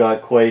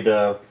got quite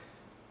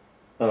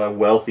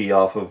wealthy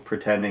off of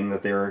pretending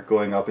that they were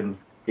going up and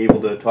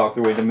able to talk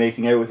their way to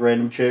making out with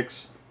random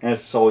chicks. And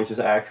it's always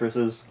just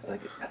actresses.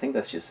 I think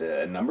that's just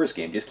a numbers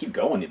game. Just keep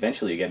going.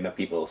 Eventually, you get enough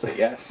people to say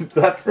yes.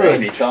 That's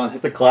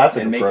it's the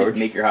classic and approach.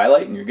 Make your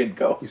highlight, and you're good to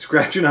go. You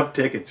scratch enough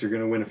tickets, you're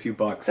going to win a few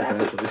bucks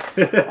eventually.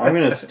 I'm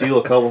going to steal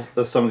a couple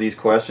of some of these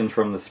questions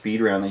from the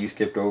speed round that you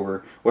skipped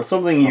over. What's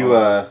something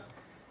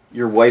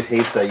your wife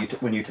hates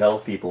that when you tell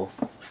people?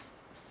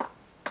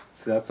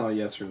 So that's not a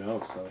yes or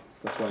no, so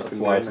that's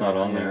why it's not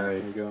on there.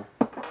 Right? There you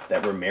go.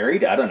 That we're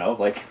married? I don't know.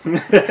 Like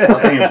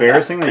nothing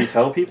embarrassing that you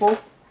tell people?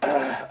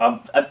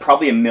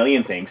 Probably a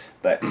million things,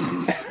 but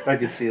I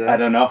could see that. I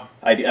don't know.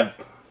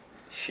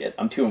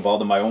 I'm too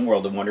involved in my own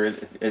world to wonder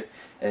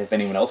if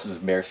anyone else is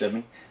embarrassed of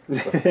me.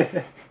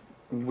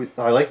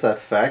 I like that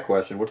fat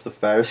question. What's the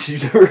fattest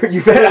you've ever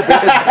been?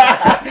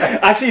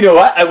 Actually, you know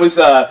what? I was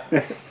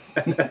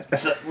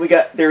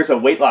there's a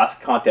weight loss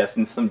contest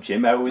in some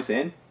gym I was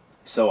in,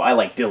 so I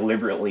like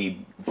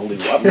deliberately blew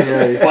up.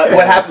 But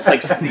what happens?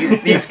 Like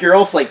these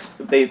girls, like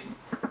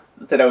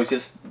that I was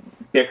just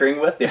bickering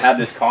with, they have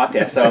this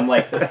contest. So I'm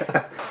like,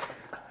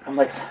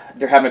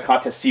 they're having a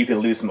contest so you can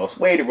lose the most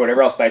weight or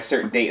whatever else by a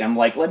certain date. And I'm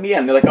like, let me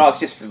in. They're like, oh, it's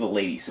just for the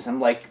ladies. I'm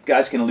like,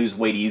 guys can lose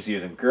weight easier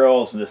than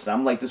girls and this. And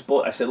I'm like, this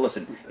bull. I said,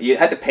 listen, you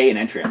had to pay an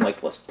entry. I'm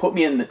like, let's put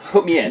me in.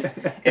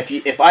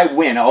 If I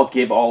win, I'll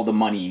give all the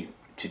money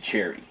to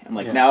charity. I'm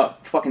like, now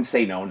fucking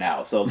say no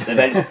now. So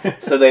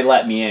they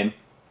let me in,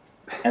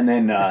 and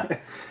then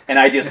and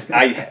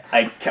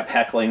I kept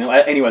heckling.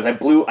 Anyways, I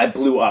blew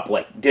up,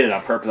 like did it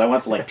on purpose. I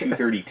went to like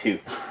 232.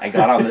 I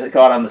got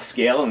on the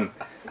scale and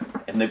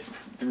they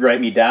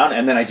write me down,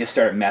 and then I just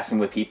started messing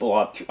with people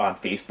on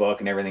Facebook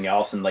and everything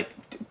else, and like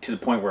to the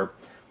point where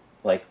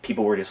like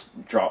people were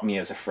just dropping me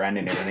as a friend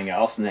and everything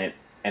else, and I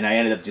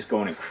ended up just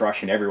going and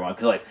crushing everyone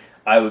because like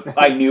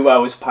I knew I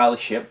was a pile of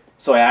shit,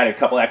 so I added a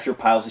couple extra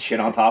piles of shit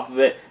on top of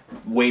it,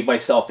 weighed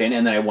myself in,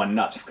 and then I went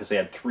nuts because I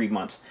had 3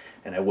 months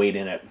and I weighed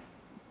in at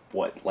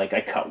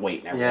I cut weight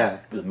and everything. Yeah.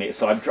 It was amazing.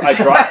 So I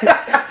dropped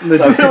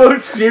the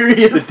most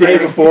serious the day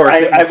before.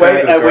 I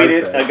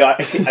waited.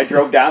 I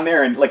drove down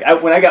there and like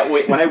when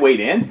I weighed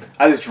in,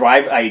 I was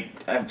driving.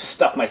 I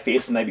stuffed my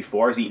face the night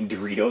before. I was eating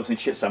Doritos and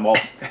shit, so I'm all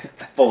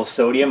full of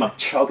sodium. I'm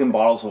chugging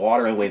bottles of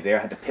water on the way there.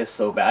 I had to piss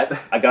so bad.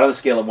 I got on the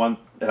scale at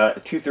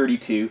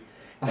 232.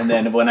 And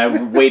then when I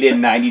weighed in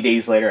 90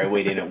 days later, I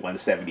weighed in at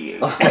 178.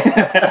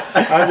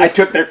 I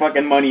took their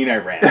fucking money and I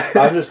ran.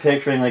 I'm just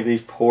picturing like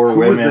these poor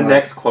women. Who was the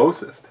next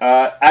closest?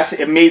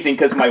 Actually, amazing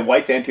because my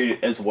wife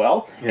entered as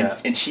well. Yeah.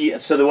 And she,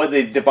 so the way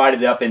they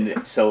divided it up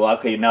in, so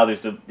okay, now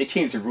they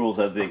changed the rules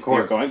as they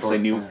were going because they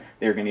knew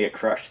they were going to get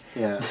crushed.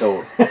 Yeah.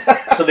 So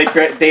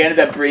they ended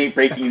up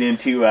breaking it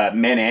into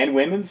men and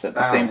women's at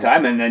the same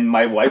time, and then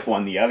my wife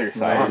won the other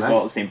side as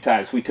well at the same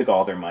time. So we took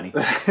all their money.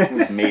 It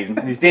was amazing.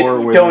 I did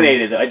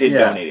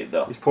donate it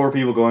though. These poor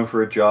people going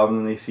for a job and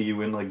then they see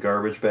you in like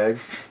garbage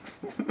bags.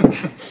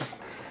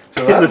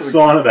 So in the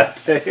sauna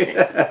that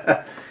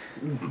day.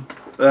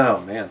 Oh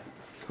man,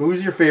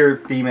 who's your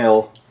favorite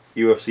female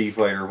UFC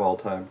fighter of all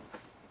time?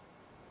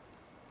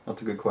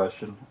 That's a good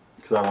question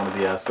because I want to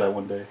be asked that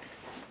one day.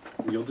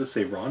 You'll just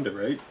say Ronda,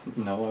 right?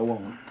 No, I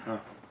won't.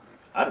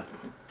 I don't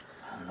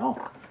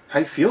know. How do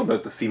you feel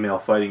about the female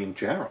fighting in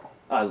general?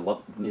 I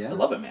love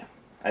it, man.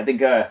 I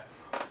think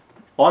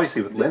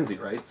obviously with Lindsay,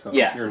 right? So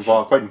yeah, you're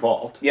quite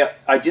involved. Yeah,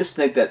 I just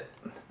think that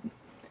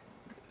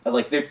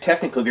like they're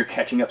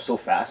catching up so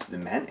fast to the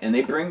men, and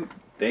they bring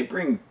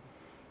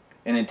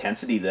an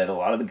intensity that a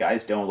lot of the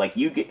guys don't. Like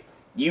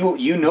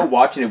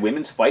watching a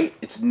women's fight,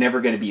 it's never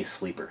going to be a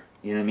sleeper.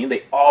 You know what I mean?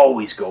 They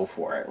always go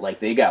for it. Like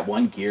they got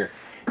one gear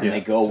and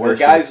they go. Where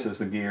guys, is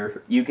the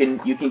gear. You can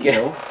get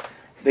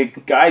the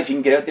guys. You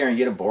can get out there and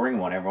get a boring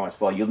one every once in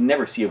a while. You'll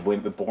never see a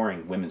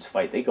boring women's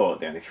fight. They go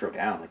out there and they throw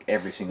down like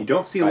every single. You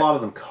don't see a lot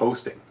of them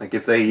coasting. Like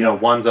if they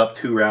one's up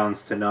 2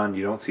 rounds to none,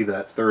 you don't see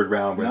that third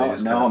round where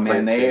they just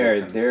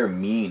they're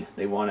mean.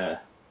 They want to.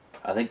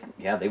 I think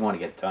they want to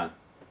get it done.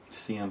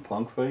 CM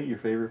Punk fight, your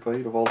favorite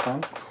fight of all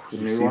time?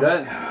 Did you see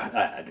that?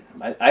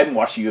 I haven't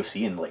watched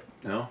UFC in like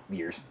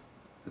years.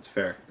 That's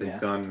fair. They've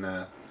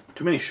gone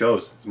too many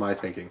shows. Is my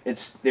thinking.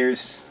 They're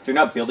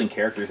not building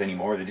characters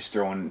anymore. They're just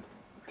throwing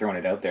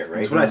it out there,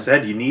 right? That's what I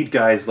said. You need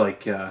guys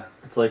like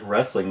it's like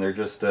wrestling. They're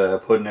just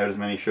putting out as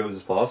many shows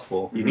as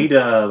possible. You need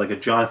like a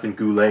Jonathan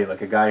Goulet,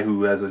 like a guy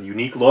who has a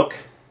unique look.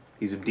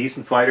 He's a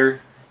decent fighter.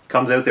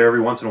 Comes out there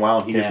every once in a while,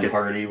 and he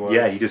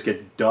just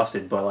gets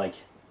dusted. But like,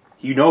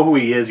 you know who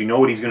he is. You know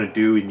what he's going to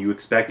do, and you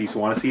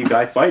want to see a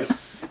guy fight him.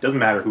 It doesn't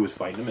matter who is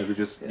fighting him. It was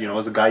just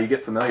as a guy you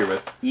get familiar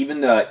with.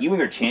 Even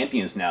their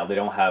champions now, they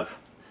don't have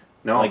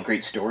like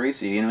great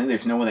stories. You know,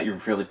 there's no one that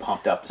you're really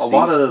pumped up to see. A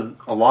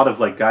lot of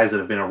like guys that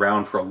have been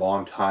around for a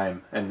long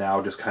time and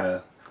now just kind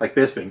of like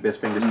Bisping.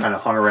 Bisping just kind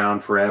of hung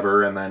around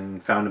forever and then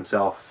found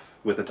himself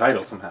with a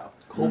title somehow.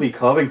 Colby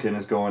Covington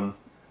is going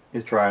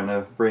is trying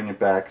to bring it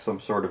back some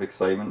sort of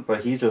excitement,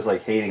 but he's just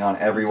like hating on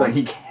everyone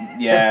he can.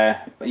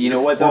 Yeah, but you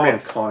know what though? Poor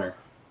man's Connor.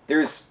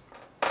 There's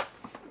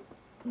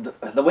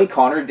the way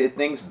Connor did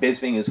things,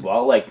 Bisping as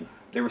well. Like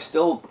there was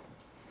still,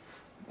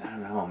 I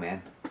don't know,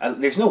 man.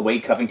 There's no way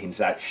Covington's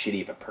that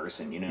shitty of a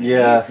person, you know what I mean?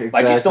 Exactly.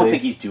 Like, I just don't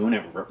think he's doing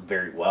it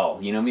very well,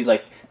 you know what I mean?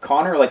 Like,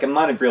 Connor, like, I'm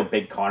not a real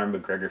big Conor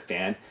McGregor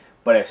fan,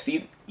 but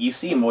you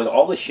see him with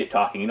all the shit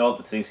talking and all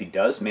the things he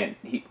does, man,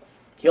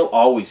 he'll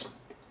always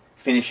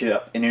finish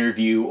up an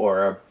interview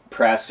or a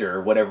press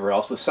or whatever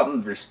else with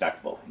something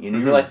respectful, you know?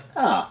 You're like,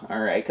 all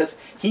right, because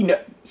he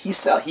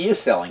is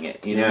selling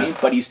it, you know what I mean?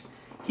 But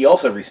he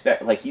also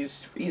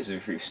he's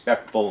a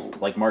respectful,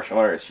 like, martial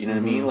artist, you know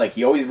what I mean? Like,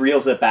 he always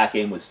reels it back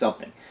in with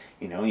something.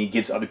 You know, and he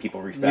gives other people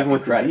respect. Even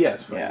with and credit. the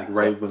Diaz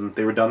fight, when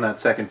they were done that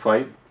second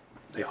fight,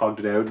 they hugged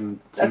it out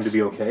and seemed to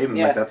be okay. And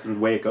that's the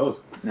way it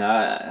goes.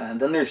 And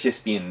then there's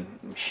just being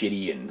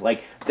shitty and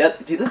like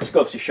that. Dude, this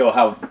goes to show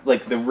how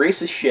like the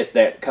racist shit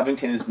that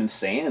Covington has been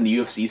saying, and the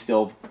UFC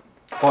still.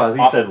 Oh, has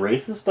he said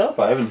racist stuff?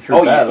 I haven't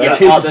heard that.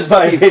 That's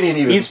my opinion.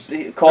 Even he's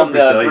called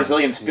the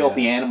Brazilians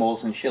filthy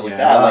animals and shit like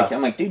that. Like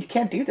I'm like, dude, you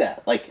can't do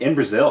that. Like in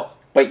Brazil.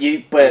 But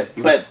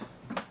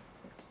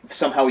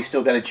somehow he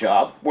still got a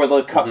job, where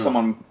they'll cut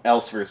someone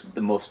else for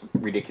the most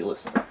ridiculous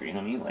stuff. You know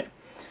what I mean? Like,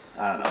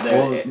 I don't know.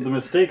 Well, the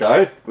mistake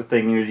I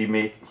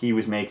think he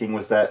was making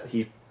was that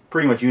he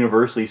pretty much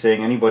universally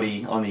saying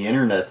anybody on the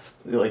internet,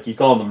 like he's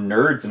calling them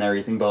nerds and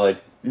everything, but like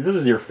this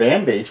is your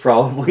fan base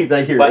probably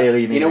that you're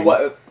alienating. You know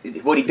what?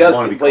 What he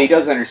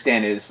does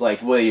understand is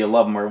like whether you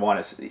love him or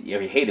want to, you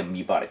hate him,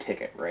 you bought a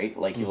ticket, right?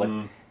 Like you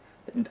like.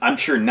 I'm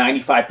sure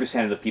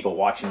 95% of the people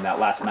watching that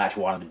last match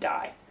wanted to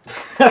die,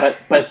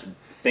 but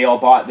they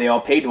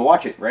all paid to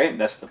watch it, right?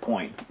 That's the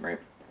point, right?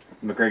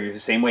 McGregor's the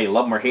same way. You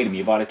love him or hate him,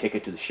 you bought a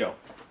ticket to the show.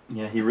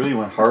 Yeah, he really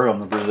went hard on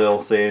the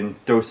Brazil, saying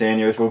Dos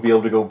Anjos will be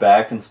able to go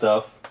back and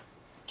stuff.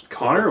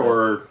 Connor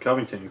or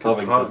Covington?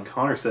 Because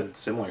Connor said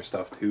similar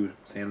stuff too,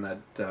 saying that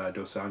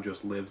Dos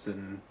Anjos lives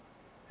in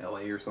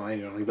LA or something.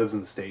 You know, he lives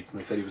in the States, and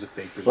they said he was a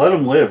fake Brazilian. Let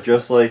him live,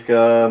 just like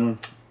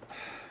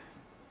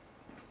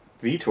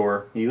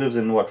Vitor. He lives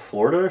in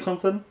Florida or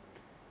something?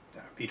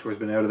 Vitor's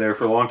been out of there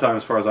for a long time,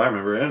 as far as I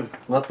remember. And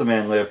let the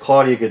man live.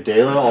 Claudia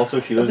Gadelha,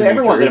 also, she lives in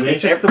New Jersey.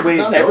 It's just the way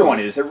not everyone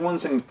is.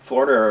 Everyone's in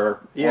Florida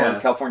or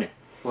California.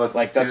 Well,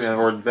 that's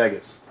or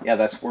Vegas. Yeah,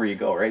 that's where you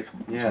go, right?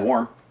 It's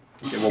warm.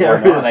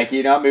 Like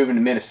you're not moving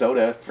to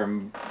Minnesota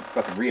from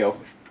fucking Rio.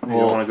 You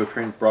don't want to go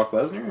train with Brock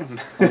Lesnar?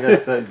 Like I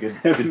said,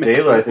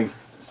 Gadelha, I think,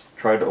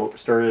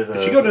 started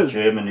a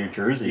gym in New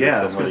Jersey.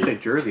 Yeah, I was going to say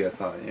Jersey, I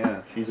thought.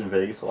 Yeah, she's in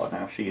Vegas a lot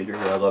now. She injured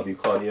her. I love you,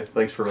 Claudia.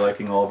 Thanks for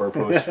liking all of our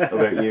posts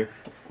about you.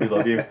 We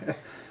love you.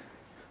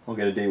 I'll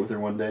get a date with her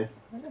one day.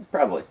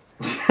 Probably.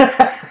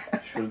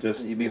 Should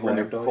just you'd be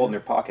holding her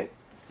pocket.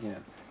 Yeah.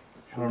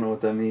 I don't know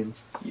what that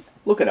means.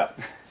 Look it up.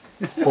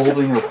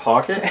 Holding her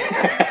pocket?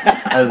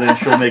 As in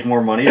she'll make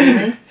more money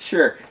than me?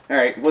 Sure. All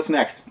right. What's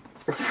next?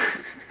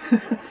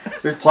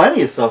 There's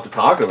plenty of stuff to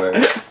talk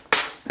about.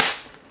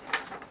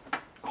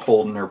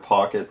 Holding her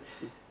pocket.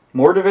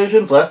 More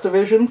divisions? Less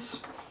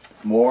divisions?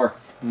 More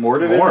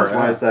divisions?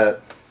 Why is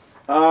that?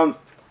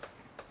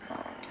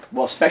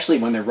 Well, especially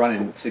when they're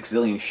running 6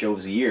 zillion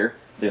shows a year,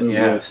 the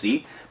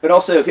UFC. But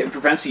also, it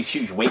prevents these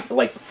huge weight...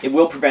 Like, it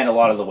will prevent a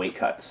lot of the weight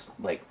cuts.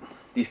 Like,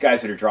 these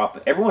guys that are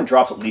dropping... Everyone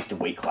drops at least a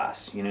weight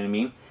class, you know what I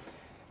mean?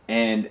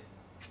 And,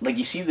 like,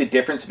 you see the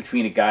difference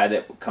between a guy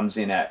that comes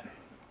in at...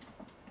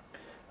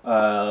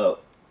 so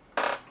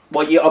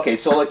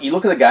you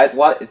look at the guys.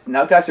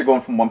 Now guys are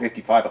going from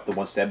 155 up to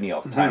 170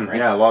 all the time, right?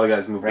 Yeah, a lot of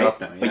guys move up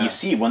now. Yeah. But you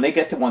see, when they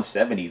get to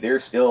 170, they're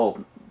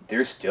still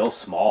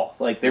small.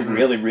 Like they're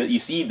really. You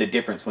see the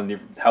difference when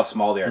how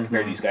small they are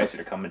compared to these guys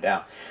that are coming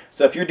down.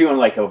 So if you're doing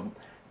like a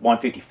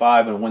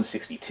 155 and a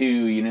 162,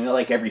 you know,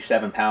 like every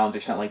 7 pounds or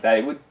something like that,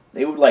 it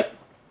would like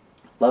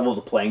level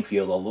the playing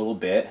field a little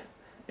bit.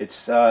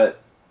 It's and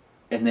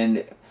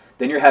then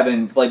you're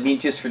having like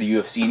just for the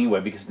UFC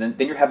anyway, because then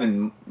you're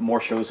having more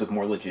shows with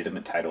more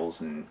legitimate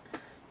titles, and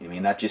you know, I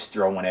mean, not just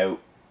throwing out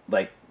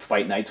like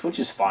fight nights, which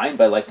is fine,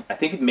 but like I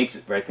think it makes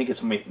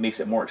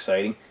it more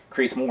exciting,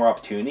 creates more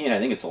opportunity, and I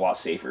think it's a lot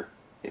safer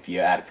if you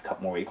add a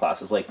couple more weight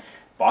classes. Like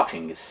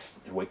boxing is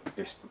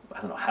there's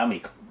I don't know how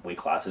many weight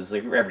classes,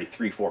 like every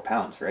 3-4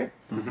 pounds, right?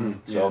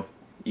 So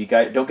you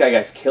don't got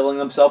guys killing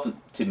themselves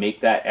to make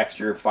that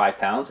extra 5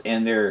 pounds,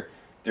 and they're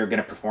going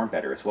to perform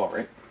better as well,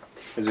 right?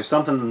 Is there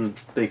something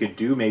they could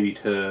do maybe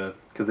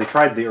because they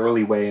tried the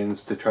early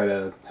weigh-ins to try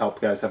to help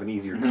guys have an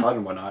easier cut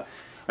and whatnot.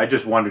 I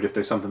just wondered if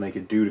there's something they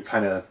could do to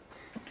kind of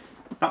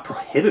not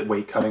prohibit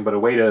weight cutting, but a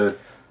way to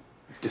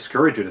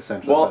discourage it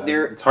essentially. Well,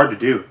 it's hard to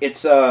do.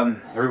 It's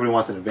everybody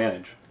wants an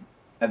advantage.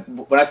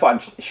 When I fought in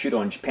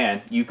Shudo in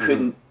Japan, you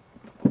couldn't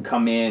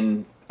come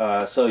in.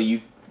 So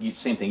you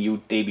same thing.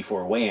 You day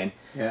before weigh-in.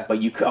 Yeah.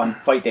 But you on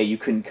fight day you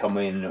couldn't come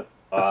in.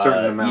 A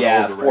certain amount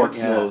over, 4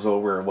 kilos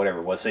over or whatever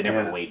it was. They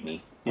never weighed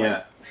me.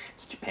 Yeah.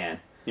 It's Japan.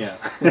 Yeah.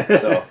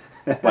 So,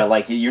 but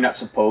like you're not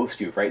supposed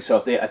to, right?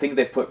 So I think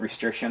they put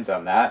restrictions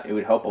on that, it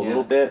would help a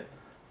little bit,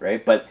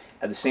 right? But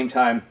at the same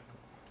time,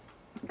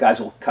 guys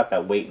will cut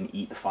that weight and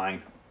eat the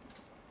fine.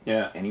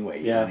 Yeah. Anyway,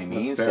 you know what I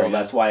mean? Fair, so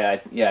that's why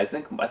I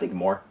think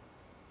more.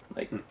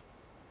 Like,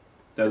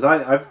 as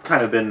I've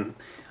kind of been,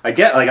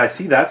 I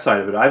see that side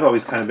of it. I've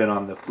always kind of been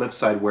on the flip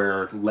side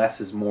where less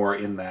is more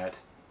in that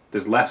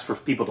there's less for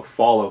people to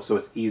follow, so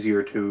it's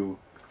easier to,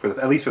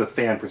 at least for the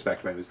fan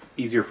perspective, it's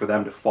easier for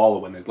them to follow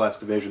when there's less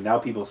division. Now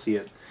people see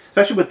it,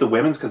 especially with the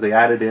women's, because they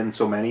added in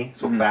so many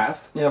so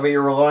fast. Yeah, but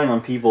you're relying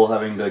on people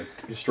having to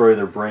destroy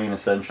their brain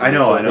essentially. I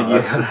know.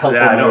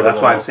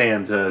 That's why I'm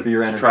saying to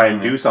try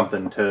and do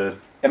something to.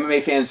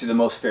 MMA fans are the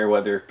most fair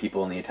weather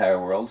people in the entire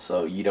world,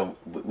 so we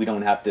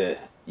don't have to.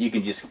 You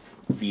can just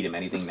feed them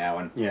anything now,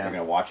 and they're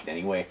gonna watch it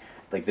anyway.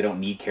 Like, they don't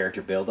need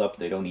character build up.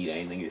 They don't need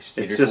anything.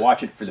 They just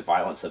watch it for the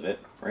violence of it,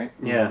 right?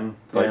 Yeah,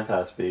 Fight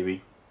Pass,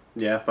 baby.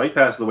 Yeah, Fight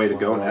Pass is the way to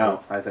go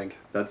now. I think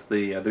that's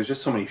the. There's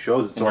just so many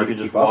shows. It's hard to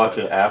keep just watch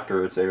it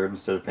after it's aired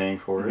instead of paying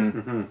for it.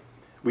 Mm-hmm.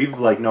 We've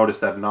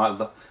noticed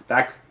that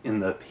back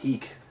in the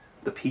peak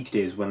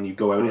days when you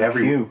go out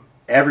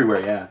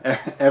everywhere. Yeah,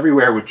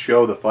 everywhere would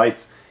show the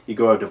fights. You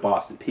go out to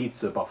Boston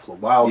Pizza, Buffalo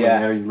Wild,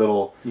 and every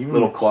little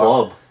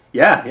club.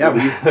 Yeah,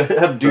 we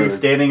have dudes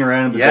standing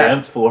around in the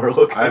dance floor.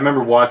 Look, I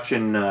remember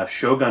watching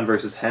Shogun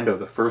versus Hendo,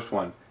 the first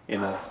one,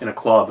 in a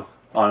club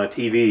on a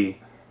TV,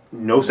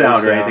 no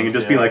sound or anything, and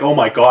just being like, "Oh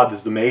my god,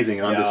 this is amazing!"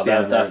 And I'm just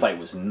standing there. That fight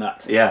was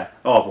nuts. Yeah.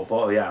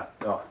 Yeah.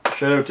 Oh.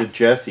 Shout out to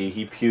Jesse.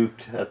 He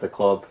puked at the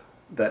club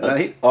that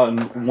night on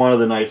one of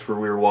the nights where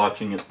we were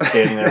watching it,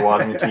 standing there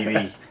watching the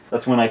TV.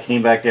 That's when I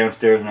came back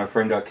downstairs and our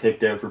friend got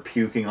kicked out for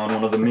puking on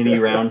one of the mini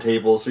round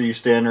tables. So you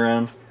stand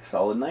around.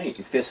 Solid night.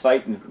 You fist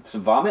fight and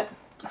some vomit.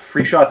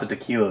 Free shots of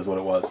tequila is what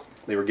it was.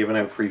 They were giving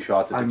out free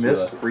shots of tequila. I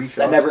missed free shots.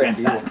 That never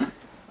ended.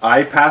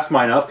 I passed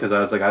mine up because I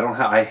was like,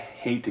 I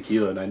hate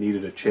tequila and I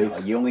needed a chase.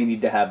 No, you only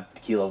need to have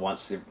tequila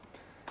once to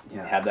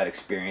have that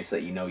experience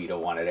that you know you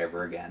don't want it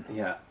ever again.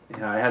 Yeah.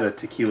 I had a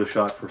tequila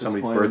shot for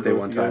somebody's birthday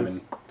one time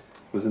and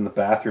was in the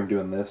bathroom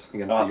doing this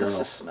against the urinal. It's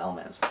the smell,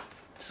 man.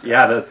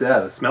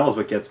 The smell is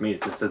what gets me.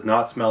 It just does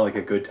not smell like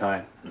a good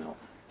time. No.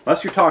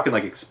 Unless you're talking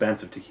like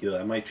expensive tequila,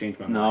 I might change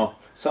my mind. No,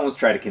 someone's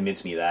tried to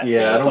convince me that.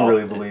 Yeah, I don't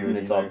really believe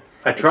it either.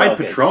 I tried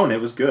Patron,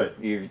 it was good.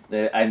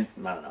 I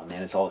don't know,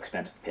 man. It's all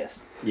expensive piss.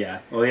 Yeah.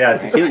 Well, yeah,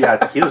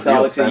 tequila's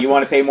real expensive. You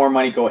want to pay more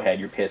money, go ahead.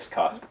 Your piss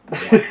costs.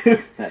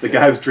 The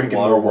guy was drinking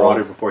more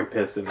water before he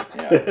pissed in it.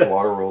 Yeah.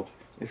 Waterworld.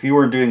 If you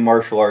weren't doing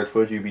martial arts,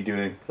 what would you be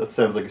doing? That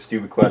sounds like a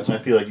stupid question. I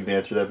feel like you've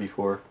answered that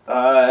before.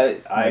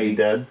 I'd be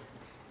dead.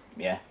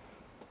 Yeah.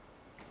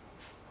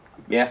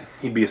 Yeah.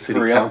 He'd be a city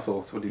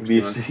council. That's what he'd be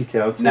a city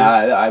council. Nah,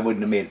 I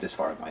wouldn't have made it this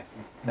far in life.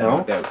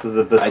 No?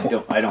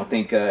 I don't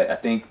think. I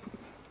think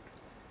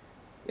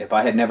if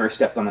I had never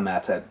stepped on the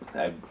mats,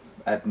 I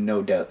have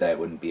no doubt that I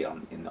wouldn't be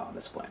on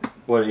this planet.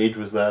 What age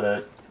was that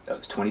at? I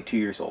was 22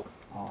 years old.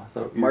 Oh, I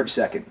thought March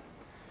 2nd,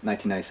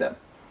 1997.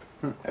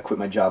 I quit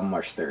my job on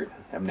March 3rd.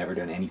 I've never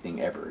done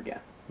anything ever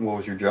again. What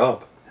was your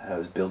job? I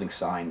was building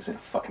signs in a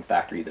fucking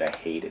factory that I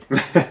hated.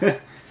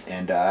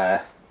 And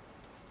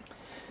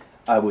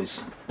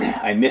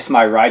I missed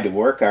my ride to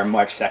work on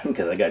March 2nd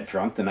because I got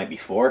drunk the night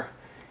before.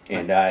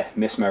 And I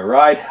missed my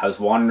ride. I was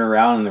wandering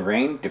around in the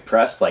rain,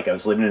 depressed. Like, I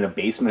was living in a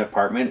basement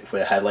apartment.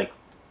 It had like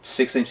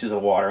 6 inches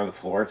of water on the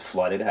floor. It's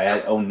flooded.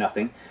 I owned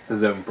nothing.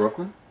 Is that in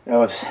Brooklyn? I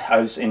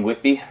was in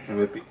Whitby.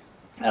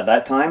 At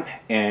that time,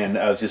 and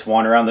I was just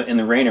wandering around in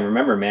the rain. I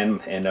remember, man,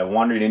 and I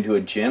wandered into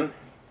a gym,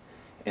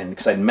 and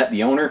because I'd met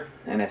the owner,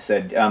 and I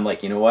said, I'm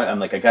like, you know what? I'm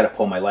like, I got to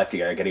pull my life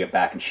together. I got to get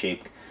back in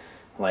shape.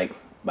 Like,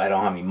 I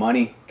don't have any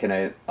money.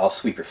 I'll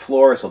sweep your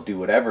floors. I'll do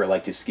whatever.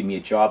 Like, just give me a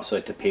job so I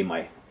had to pay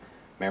my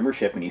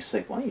membership. And he's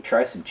like, why don't you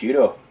try some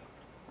judo?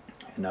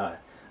 And I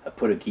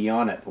put a gi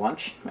on at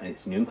lunch.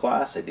 It's noon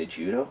class. I did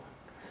judo.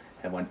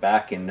 I went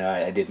back and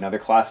I did another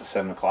class at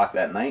 7 o'clock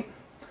that night.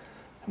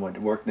 I went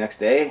to work the next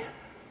day.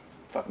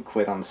 Fucking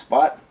quit on the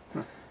spot.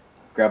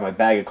 Grabbed my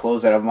bag of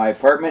clothes out of my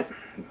apartment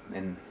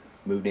and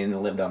moved in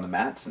and lived on the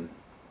mats, and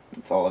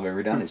that's all I've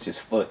ever done. It's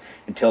just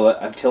until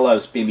I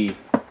was maybe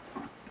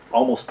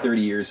almost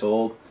 30 years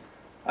old.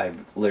 I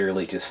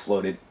literally just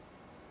floated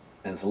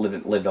and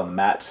lived on the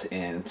mats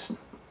and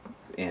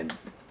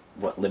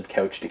lived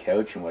couch to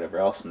couch and whatever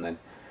else, and then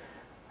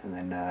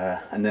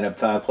I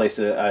found a place.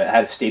 I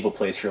had a stable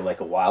place for like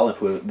a while.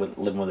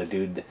 Living with a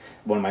dude,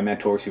 one of my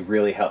mentors who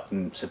really helped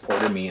and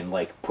supported me and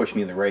like pushed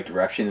me in the right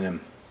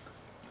direction.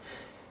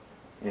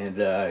 And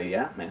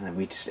yeah, man, and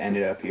we just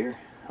ended up here.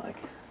 Like,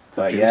 is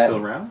the gym still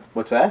around?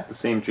 What's that? The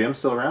same gym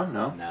still around?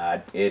 No. Nah,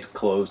 it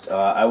closed.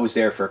 I was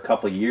there for a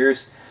couple of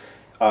years,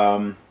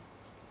 and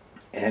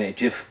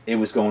it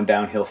was going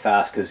downhill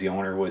fast because the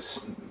owner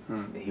was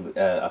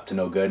up to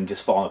no good and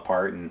just falling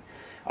apart. And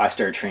I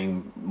started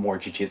training more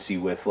jiu-jitsu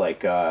with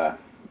like guys.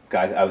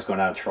 I was going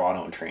out to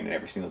Toronto and training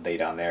every single day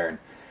down there,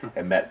 and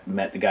I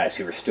met the guys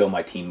who are still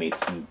my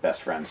teammates and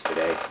best friends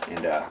today.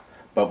 And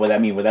but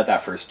without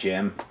that first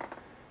gym,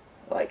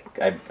 like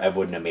I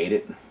wouldn't have made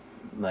it.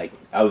 Like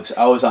I was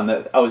on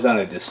a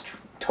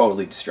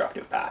totally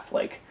destructive path.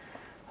 Like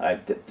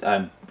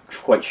I'm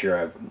quite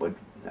sure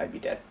I'd be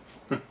dead.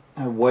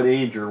 At what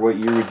age or what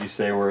year would you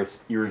say where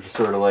you were just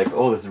sort of like,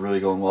 oh, this is really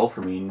going well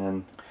for me? And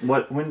then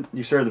when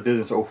you started the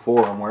business,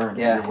 04, I'm wearing it.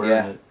 You're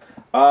wearing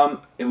it.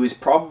 It was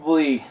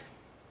probably.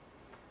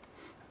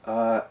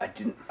 I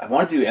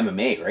wanted to do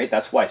MMA, right?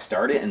 That's why I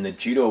started, and the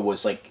judo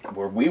was like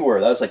where we were.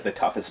 That was like the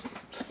toughest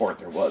sport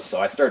there was. So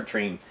I started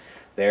training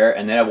there,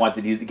 and then I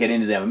wanted to get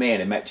into the MMA,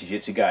 and I met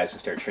jiu-jitsu guys and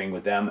started training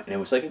with them. And it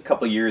was like a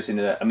couple of years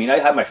into that. I mean, I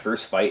had my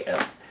first fight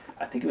at,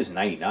 I think it was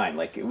 99.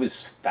 Like, it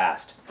was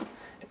fast.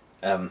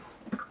 And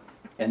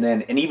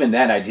even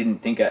then, I didn't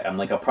think, I'm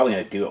like, I'm probably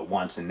going to do it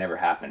once and never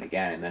happen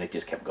again. And then it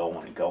just kept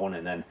going and going.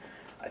 And then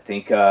I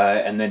think,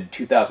 and then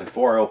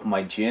 2004, I opened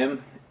my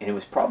gym, and it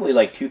was probably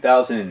like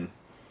 2008.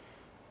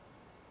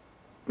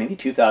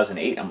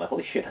 I'm like,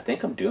 holy shit, I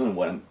think I'm doing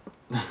what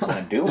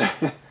I'm doing.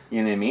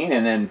 You know what I mean?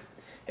 And then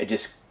it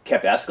just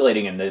kept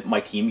escalating, and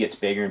my team gets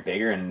bigger and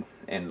bigger,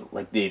 and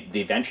like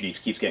the adventure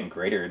just keeps getting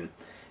greater.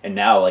 And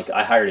now, like,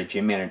 I hired a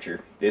gym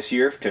manager this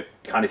year to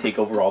kind of take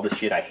over all the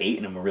shit I hate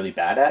and I'm really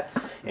bad at.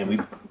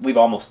 And we've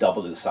almost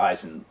doubled the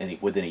size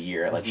within a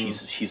year. Like,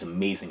 she's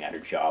amazing at her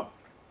job.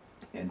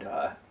 And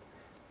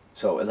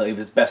so it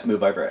was the best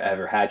move I've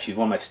ever had. She's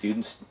one of my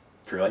students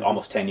for like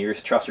almost 10 years.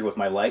 Trust her with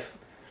my life.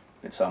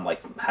 And so I'm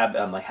like, have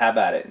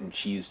at it. And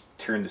she's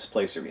turned this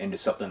place into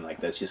something like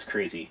that's just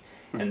crazy.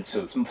 And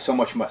so it's so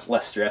much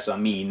less stress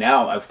on me.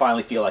 Now I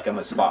finally feel like I'm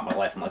at a spot in my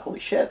life. I'm like, holy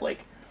shit,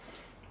 like,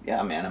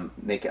 yeah, man,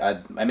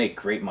 I make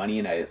great money,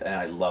 and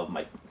I love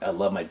my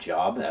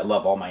job, and I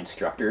love all my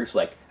instructors.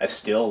 Like, I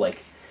still, like,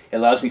 it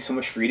allows me so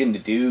much freedom to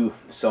do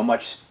so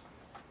much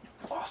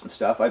awesome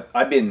stuff.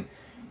 I've been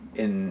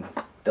in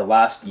the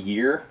last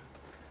year,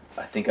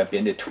 I think I've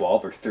been to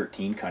 12 or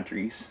 13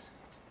 countries.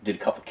 Did a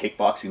couple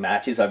kickboxing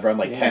matches. I've run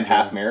like 10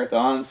 half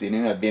marathons. You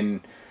know, I've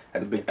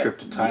a big trip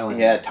to Thailand.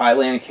 Yeah,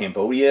 Thailand and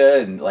Cambodia,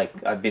 and like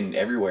I've been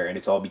everywhere, and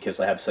it's all because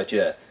I have such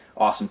a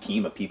awesome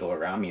team of people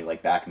around me,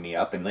 like backing me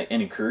up and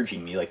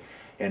encouraging me, like,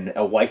 and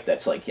a wife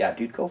that's like, yeah,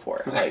 dude, go for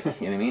it. Like,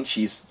 you know what I mean?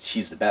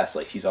 She's the best.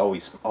 Like, she's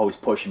always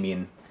pushing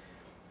me,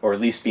 or at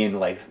least being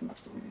like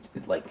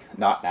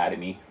not mad at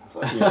me.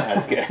 So yeah,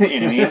 that's good. You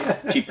know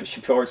what I mean?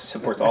 She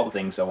supports all the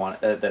things I want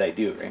that I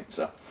do. Right.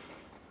 So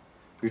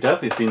we've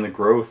definitely seen the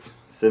growth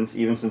since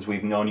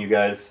we've known you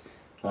guys,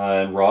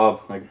 and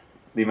Rob, like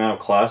the amount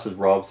of classes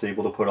Rob's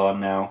able to put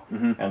on now,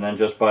 and then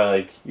just by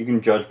like you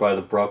can judge by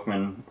the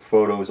Bruckman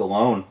photos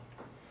alone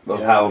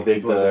of how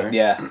big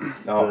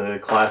the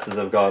classes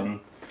have gotten.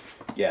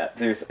 Yeah,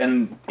 that's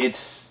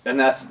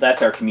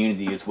our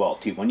community as well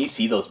too. When you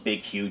see those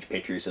big huge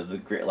pictures of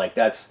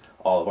that's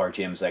all of our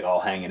gyms like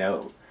all hanging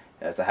out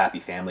as a happy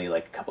family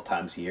like a couple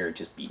times a year,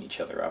 just beating each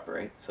other up,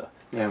 right? So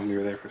yeah, we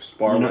were there for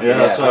spar.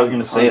 That's what I was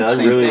gonna say. I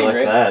really like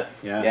that.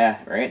 Yeah,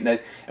 right. And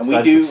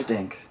we do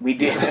stink. We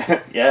do.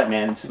 Yeah,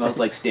 man, it smells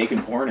like steak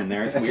and porn in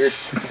there. It's weird.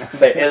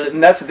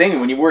 And that's the thing.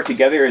 When you work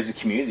together as a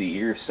community,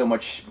 there's so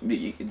much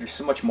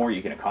more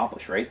you can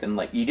accomplish, right? Than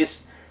like you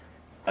just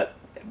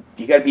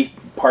you got to be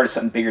part of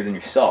something bigger than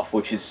yourself,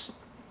 which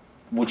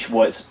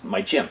was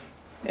my gym.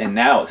 And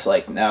now it's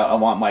like, I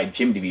want it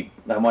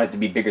to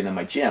be bigger than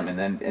my gym,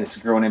 and it's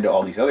grown into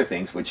all these other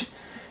things, which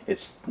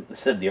it's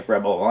said the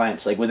Rebel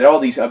Alliance. Like with all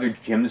these other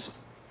gyms,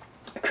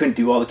 I couldn't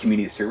do all the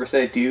community service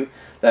that I do.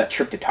 That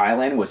trip to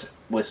Thailand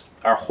was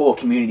our whole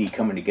community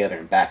coming together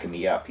and backing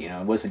me up. You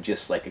know, it wasn't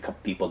just like a couple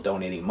people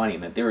donating money. I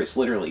mean, there was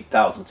literally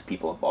thousands of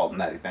people involved in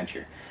that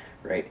adventure,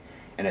 right?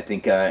 And I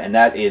think and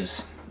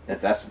that's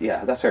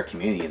our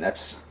community, and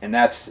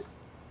that's.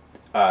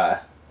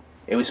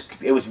 It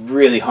was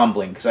really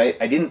humbling because I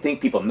didn't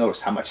think people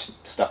noticed how much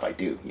stuff I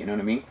do. You know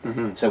what I mean?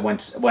 Mm-hmm. So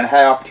when I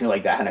had an opportunity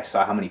like that and I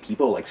saw how many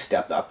people like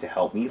stepped up to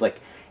help me, like,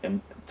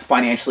 and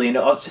financially, and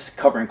just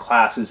covering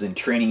classes and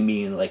training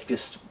me, and like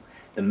just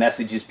the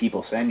messages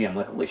people send me, I'm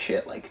like, holy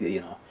shit! Like,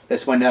 you know,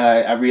 that's when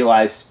I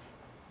realized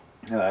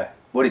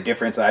what a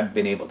difference I've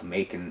been able to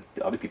make in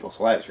other people's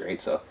lives,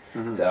 right? So,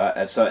 and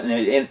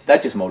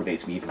that just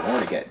motivates me even more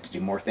to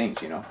do more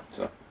things, you know.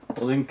 So.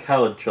 Well, then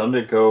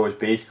Kalachundiko is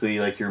basically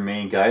like your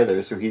main guy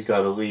there, so he's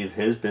got to leave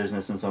his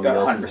business in somebody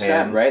else's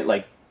hands, right?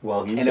 Like,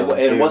 well,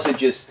 it wasn't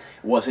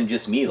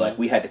just me. Like,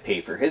 we had to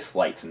pay for his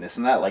flights and this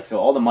and that. Like, so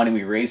all the money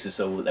we raised is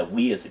so that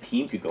we as a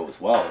team could go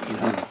as well, you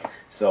know.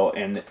 So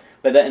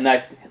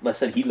let's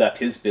say he left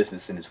his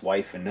business and his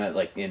wife and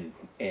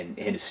and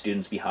his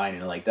students behind,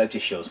 and like that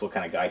just shows what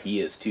kind of guy he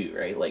is too,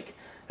 right? Like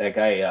that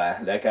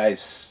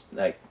guy's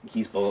like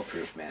he's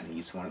bulletproof, man.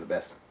 He's one of the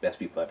best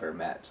people I've ever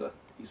met. So.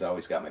 He's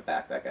always got my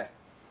back, that guy.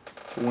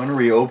 When are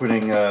we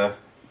opening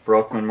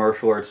Bruckman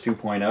Martial Arts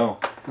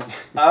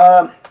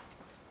 2.0?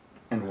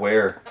 And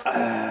where?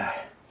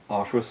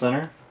 Oshawa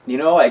Center? You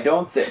know, I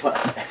don't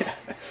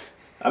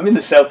I'm in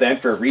the South End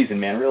for a reason,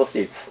 man. Real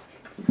estate's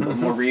a little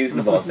more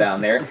reasonable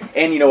down there.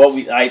 And you know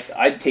what?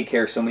 I take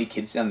care of so many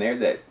kids down there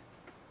that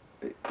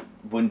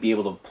wouldn't be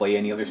able to play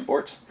any other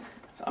sports.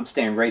 I'm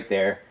staying right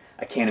there.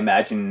 I can't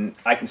imagine.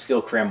 I can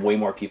still cram way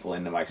more people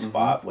into my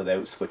spot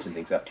without switching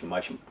things up too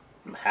much.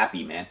 I'm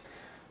happy, man.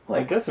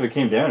 Like, I guess if it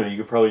came down to it, you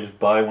could probably just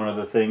buy one of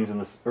the things in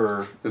this,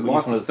 or there's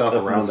lots of stuff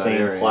around the that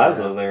same area,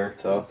 plaza there.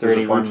 So is there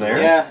any room there?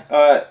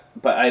 Yeah,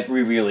 but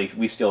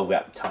we still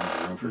got tons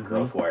of room for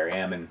growth where I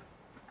am,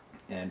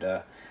 and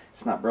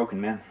it's not broken,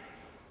 man.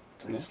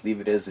 So just leave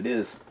it as it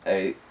is.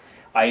 I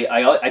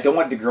don't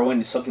want it to grow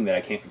into something that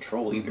I can't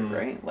control either,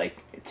 right?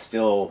 Like it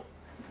still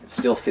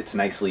fits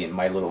nicely in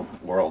my little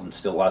world and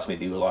still allows me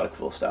to do a lot of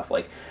cool stuff.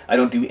 Like I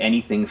don't do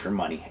anything for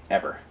money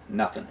ever,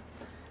 nothing.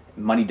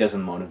 Money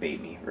doesn't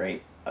motivate me,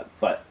 right?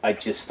 But I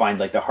just find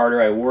like the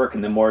harder I work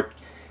and the more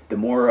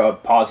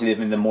positive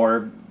and the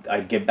more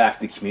I give back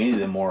to the community,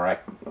 the more I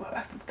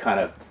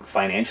kind of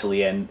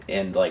financially and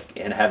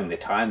having the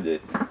time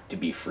to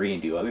be free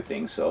and do other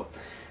things. So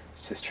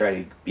just try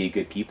to be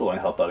good people and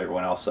help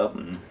everyone else up,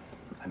 and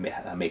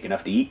I make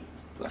enough to eat.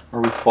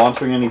 Are we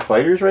sponsoring any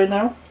fighters right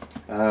now?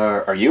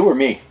 Are you or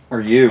me? Or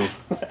you?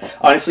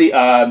 Honestly,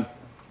 I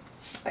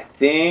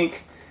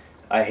think,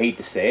 I hate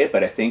to say it,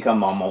 but I think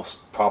I'm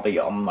almost probably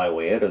on my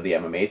way out of the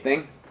MMA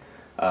thing.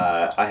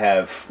 I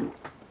have,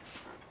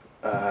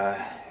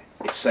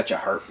 it's such a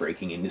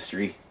heartbreaking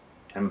industry.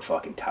 I'm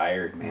fucking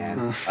tired,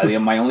 man.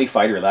 My only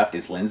fighter left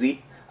is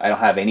Lindsay. I don't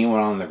have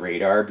anyone on the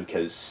radar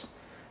because,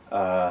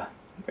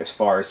 as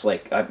far as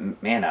like, I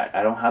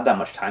don't have that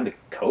much time to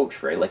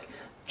coach, right? Like,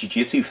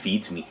 jiu-jitsu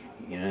feeds me,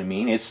 you know what I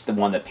mean? It's the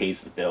one that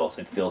pays the bills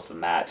and fills the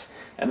mats.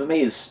 MMA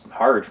is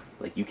hard.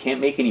 Like, you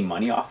can't make any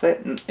money off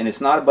it, and it's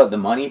not about the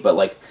money, but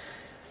like,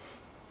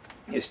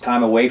 it's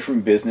time away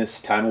from business,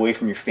 time away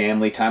from your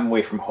family, time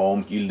away from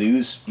home. You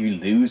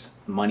lose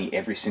money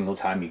every single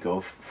time you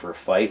go for a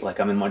fight. Like,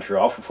 I'm in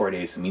Montreal for 4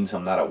 days. It means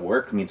I'm not at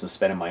work. It means I'm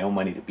spending my own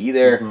money to be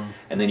there.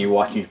 And then you're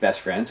watching your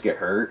best friends get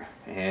hurt,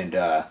 and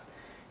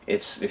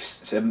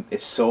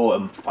it's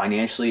so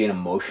financially and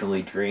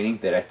emotionally draining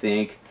that I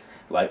think,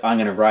 like, I'm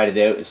gonna ride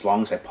it out as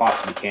long as I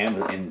possibly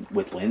can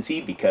with Lindsay,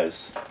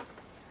 because,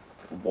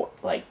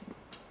 like,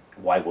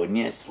 why wouldn't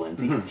you? It's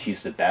Lindsay.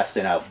 She's the best,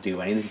 and I'll do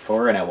anything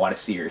for her, and I want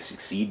to see her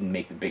succeed and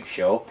make the big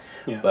show.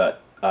 Yeah.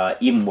 But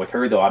even with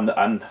her, though,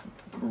 I'm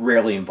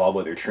rarely involved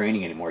with her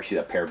training anymore. She's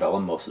at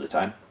Parabellum most of the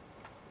time.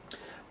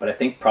 But I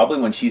think probably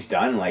when she's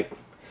done, like,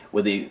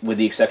 with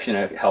the exception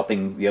of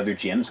helping the other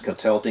gyms,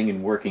 consulting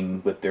and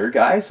working with their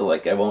guys, so,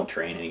 like, I won't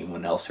train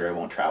anyone else, or I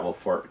won't travel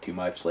for it too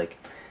much. Like,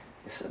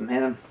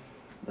 man, I'm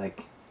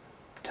like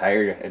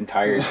tired. I'm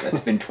tired.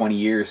 It's been 20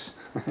 years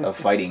of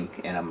fighting,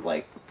 and I'm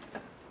like,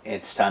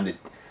 it's time to,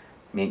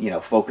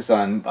 focus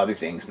on other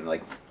things, and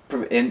like,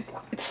 and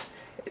it's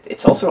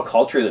also a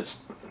culture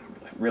that's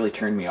really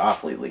turned me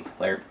off lately.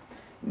 Like,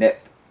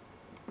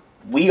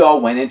 we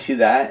all went into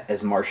that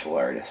as martial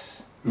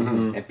artists,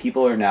 and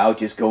people are now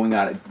just going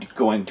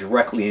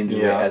directly into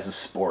it as a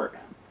sport.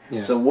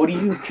 Yeah. So what do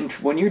you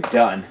when you're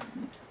done?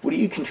 What are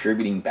you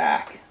contributing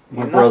back?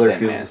 My brother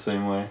feels the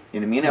same way. You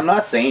know what I mean? I'm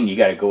not saying you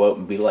got to go out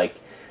and be like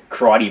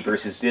karate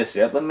versus this,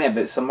 but man,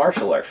 but it's a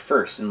martial art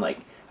first. And like,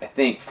 I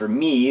think for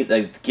me,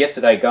 the gift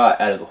that I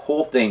got out of the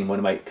whole thing when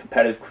my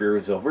competitive career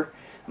was over,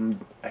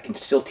 I can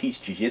still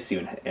teach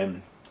jiu-jitsu,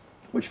 and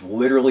which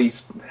literally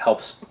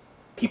helps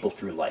people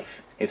through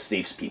life. It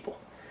saves people,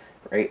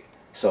 right?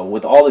 So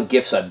with all the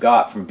gifts I've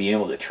got from being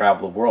able to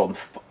travel the world and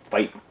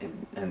fight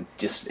and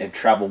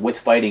travel with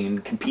fighting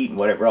and compete and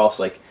whatever else,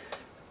 like,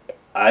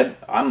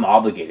 I'm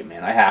obligated,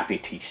 man. I have to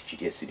teach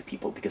jiu-jitsu to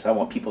people because I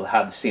want people to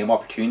have the same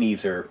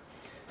opportunities, or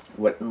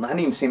not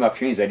even same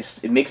opportunities.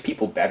 It makes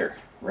people better,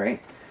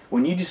 right?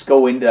 When you just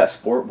go into that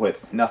sport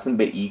with nothing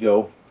but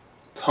ego,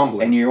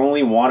 humbling, and you're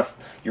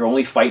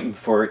only fighting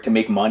to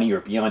make money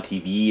or be on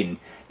TV, and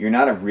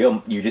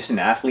you're just an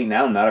athlete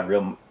now, not a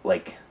real,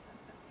 like,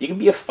 you can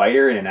be a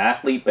fighter and an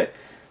athlete, but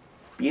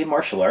be a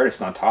martial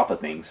artist on top of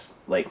things.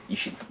 Like, you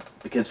should,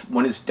 because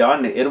when it's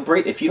done, it'll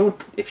break. If you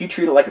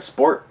treat it like a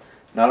sport,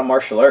 not a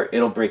martial art,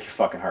 it'll break your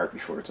fucking heart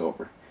before it's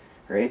over,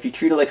 right? If you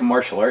treat it like a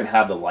martial art and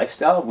have the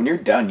lifestyle, when you're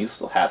done, you'll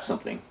still have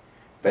something.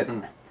 But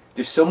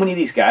there's so many of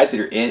these guys that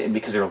are in, and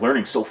because they're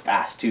learning so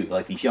fast too,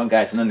 like these young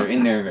guys, and then they're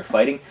in there and they're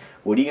fighting.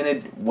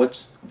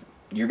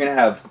 You're gonna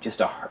have just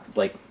a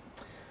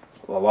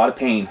lot of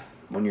pain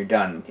when you're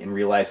done, and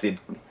realize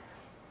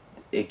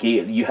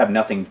you have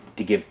nothing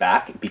to give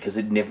back because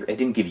it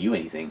didn't give you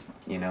anything,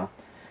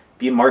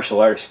 Be a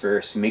martial artist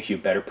first. It makes you a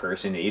better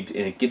person, and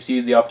it gives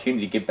you the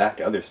opportunity to give back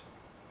to others.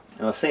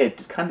 And I'll say I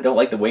just kind of don't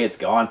like the way it's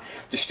gone.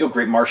 There's still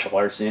great martial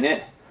arts in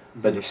it,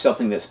 but there's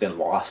something that's been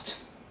lost,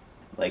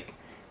 like,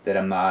 that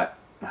I'm not.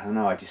 I don't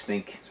know. I just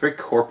think it's very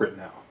corporate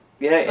now.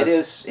 Yeah, it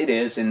is,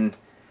 and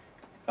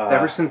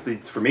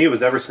for me, it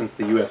was ever since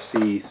the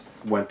UFC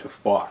went to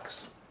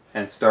Fox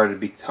and started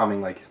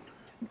becoming like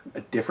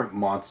a different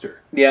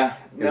monster. Yeah,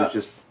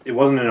 it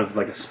wasn't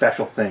a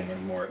special thing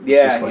anymore. It was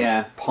just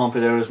like, pump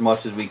it out as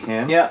much as we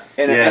can. Yeah,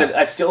 and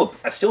I still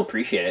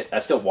appreciate it. I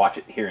still watch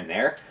it here and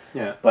there.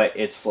 Yeah, but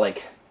it's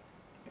like,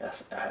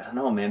 I don't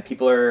know, man.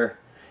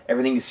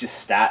 Everything is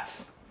just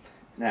stats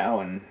now,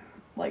 and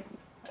like,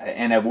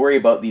 and I worry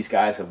about these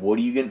guys. Of what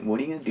are you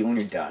gonna do when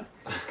you're done?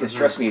 Because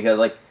trust me,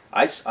 like,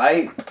 I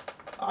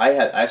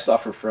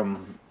suffer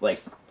from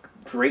like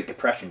great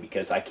depression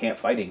because I can't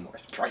fight anymore.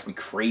 It drives me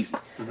crazy.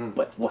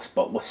 But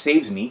what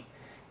saves me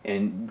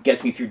and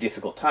gets me through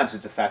difficult times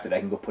is the fact that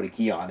I can go put a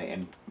gi on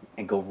it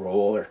and go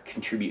roll or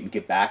contribute and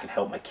give back and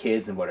help my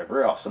kids and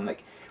whatever else. I'm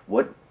like,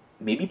 what?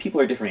 Maybe people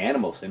are different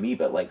animals than me,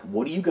 but like,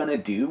 what are you gonna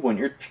do when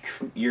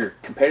your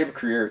competitive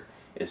career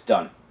is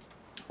done?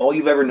 All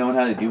you've ever known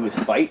how to do is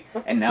fight,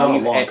 and now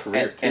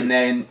and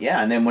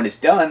then when it's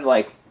done,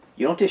 like,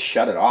 you don't just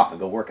shut it off and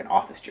go work an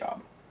office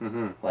job.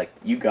 Mm-hmm. Like,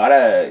 you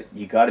gotta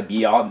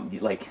be on,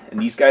 like, and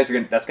these guys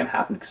that's gonna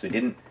happen because they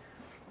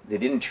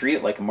didn't treat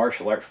it like a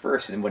martial art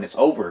first, and when it's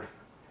over,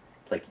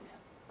 like,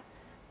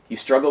 you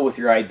struggle with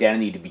your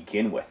identity to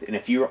begin with, and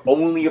if you're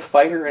only a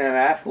fighter and an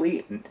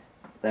athlete,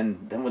 then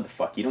what the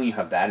fuck? You don't even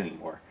have that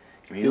anymore.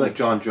 I feel like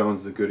John Jones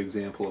is a good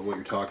example of what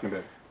you're talking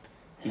about.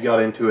 He got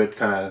into it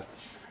kind of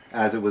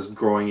as it was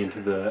growing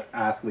into the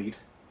athlete,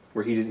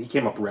 where he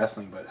came up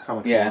wrestling, but how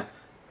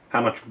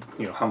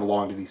long,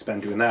 long did he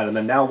spend doing that? And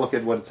then now look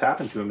at what's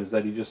happened to him, is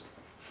that he just,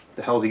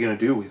 the hell is he going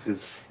to do with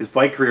his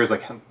fight career is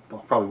like,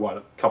 probably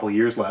a couple of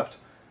years left,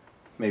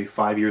 maybe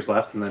 5 years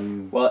left, and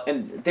then... Well,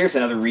 and there's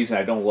another reason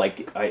I don't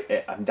like,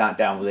 I'm not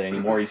down with it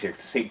anymore. He's here,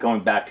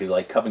 going back to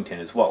like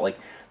Covington as well, like,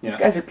 these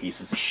guys are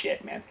pieces of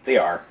shit, man. They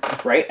are,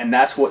 right? And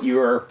that's what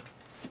you're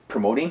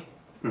promoting,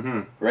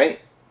 right?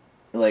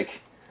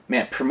 Like,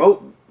 man,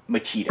 promote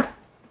Machida.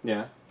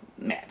 Yeah.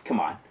 Man, come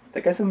on.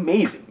 That guy's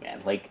amazing,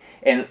 man. Like,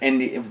 and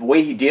the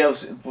way he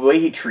deals, the way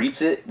he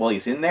treats it while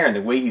he's in there, and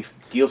the way he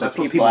deals with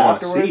people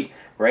afterwards,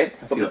 right?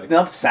 But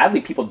no,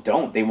 sadly, people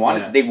don't. They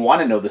want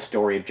to know the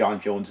story of John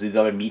Jones, these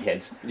other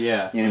meatheads.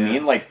 Yeah. You know what I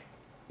mean? Like,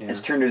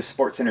 it's turned into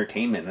sports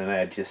entertainment, and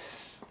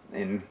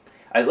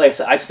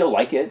I still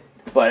like it,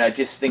 but I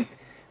just think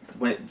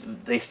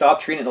when they stop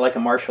treating it like a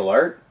martial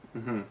art,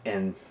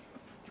 and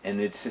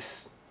it's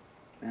just,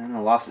 I don't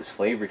know, lost its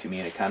flavor to me,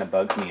 and it kind of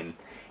bugs me,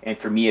 and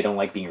for me, I don't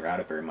like being around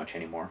it very much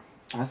anymore.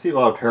 I see a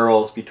lot of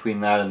parallels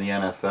between that and the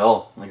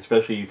NFL. Like,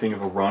 especially you think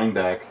of a running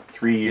back,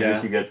 3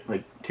 years, you get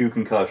like 2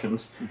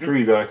 concussions. Sure,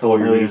 you got a couple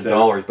millions of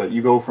dollars, but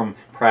you go from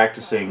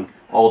practicing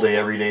all day,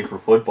 every day for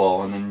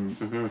football, and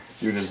then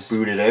you're just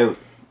booted out.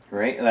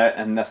 Right,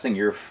 and that's the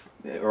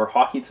thing. Or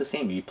hockey, it's the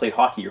same. You play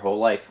hockey your whole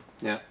life.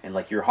 Yeah. And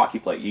like, you're a hockey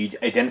player. You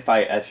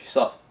identify as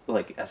yourself,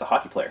 like, as a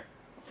hockey player.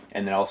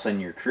 And then all of a sudden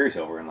your career's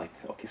over, and like,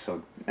 okay,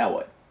 so now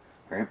what?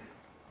 Right?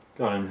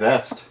 Gotta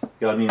invest.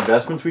 Got any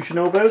investments we should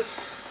know about?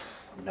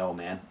 No,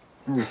 man.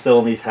 Are we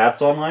selling these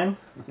hats online?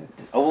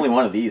 Only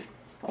one of these.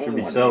 Should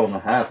be selling the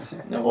hats.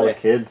 No all way. the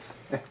kids.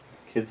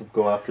 Kids will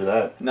go after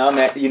that. No,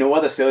 man. You know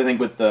what? That's the other thing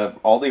with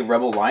all the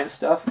Rebel Alliance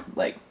stuff.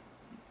 Like,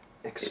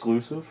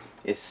 exclusive.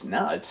 It's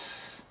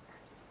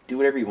do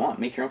whatever you want.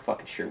 Make your own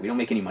fucking shirt. We don't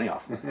make any money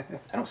off them.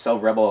 I don't sell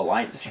Rebel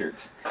Alliance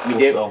shirts.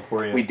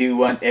 We do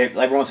one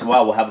every once in a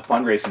while. We'll have a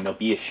fundraiser and there'll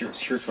be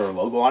shirts with our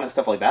logo on it and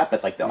stuff like that.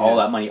 But like all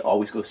that money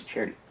always goes to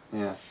charity.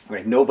 Yeah.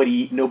 Right.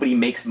 Nobody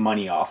makes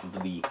money off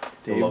of the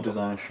logo.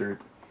 Design a shirt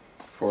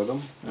for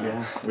them.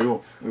 Yeah. We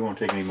won't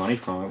take any money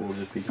from it. We'll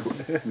just be cool.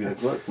 Be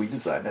like, look, we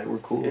designed that. We're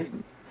cool. Yeah.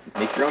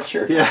 Make your own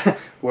shirt. Yeah.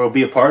 We'll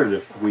be a part of it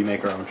if we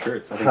make our own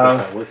shirts. I think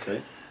that's how it works,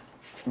 right?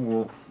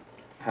 We'll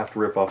have to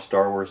rip off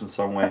Star Wars in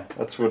some way.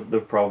 That's what the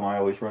problem I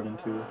always run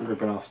into.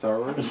 Ripping off Star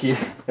Wars?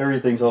 Yeah.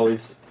 Everything's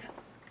always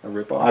a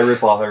rip off. I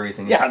rip off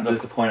everything. Yeah,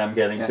 that's the point I'm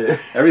getting to.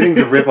 Everything's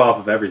a rip off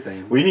of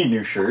everything. We need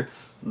new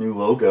shirts, new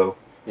logo.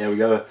 Yeah,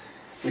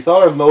 we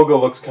thought our logo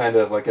looks kind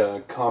of like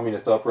a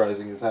communist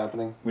uprising is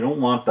happening. We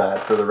don't want that,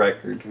 for the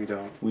record. We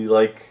don't. We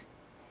like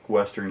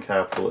Western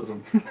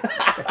capitalism.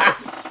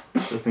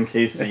 Just in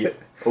case the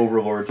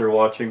overlords are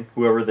watching,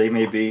 whoever they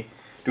may be.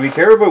 Do we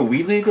care about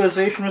weed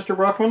legalization, Mr.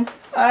 Brockman?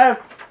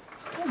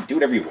 Do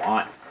whatever you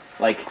want.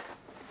 Like,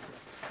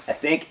 I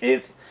think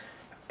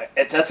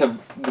that's a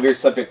weird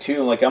subject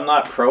too. Like, I'm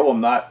not pro,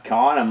 I'm not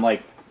con. I'm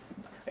like,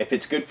 if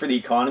it's good for the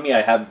economy,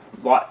 I have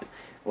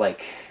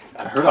like.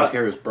 I heard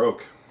Ontario is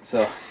broke.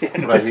 So,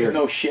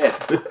 no shit.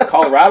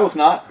 Colorado's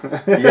not.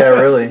 Yeah,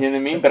 really. You know what I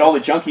mean? But all the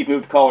junkies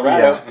moved to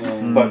Colorado.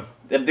 Yeah.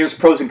 But there's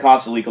pros and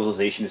cons to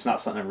legalization. It's not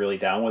something I'm really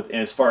down with.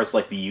 And as far as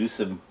like the use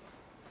of,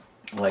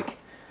 like,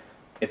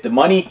 if the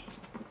money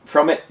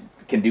from it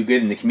can do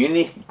good in the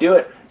community, do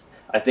it.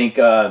 I think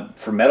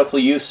for medical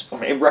use,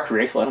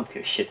 recreational, I don't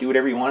give a shit. Do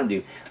whatever you want to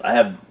do. I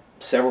have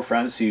several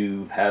friends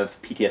who have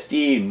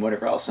PTSD and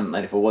whatever else, and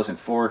if it wasn't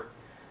for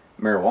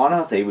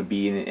marijuana, they would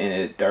be in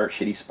a dark,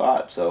 shitty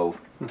spot. So,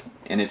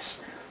 and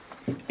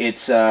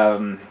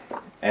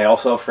I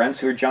also have friends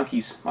who are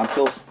junkies on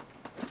pills.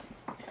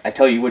 I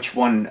tell you which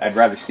one I'd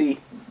rather see.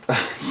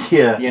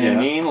 Yeah, you know what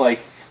I mean? Like,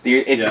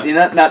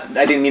 not.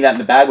 I didn't mean that in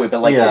the bad way,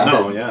 but like,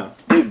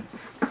 dude,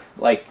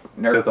 like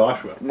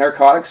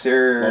narcotics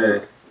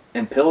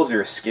and pills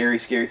are a scary,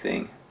 scary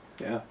thing.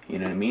 Yeah, you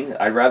know what I mean.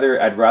 I'd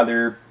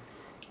rather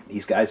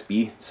these guys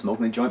be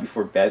smoking a joint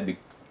before bed,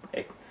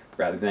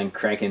 rather than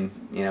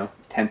cranking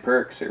 10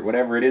 perks or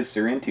whatever it is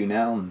they're into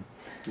now. And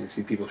you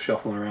see people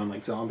shuffling around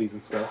like zombies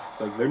and stuff.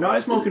 It's like they're not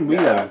smoking weed.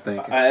 I don't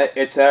think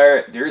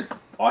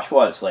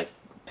Oshawa's like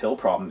pill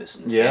problem is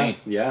insane.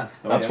 Yeah.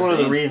 That's one of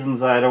the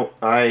reasons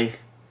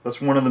that's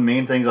one of the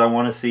main things I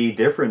want to see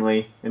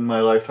differently in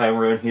my lifetime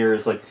around here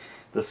is like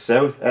the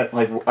South.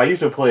 Like, I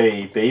used to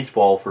play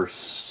baseball for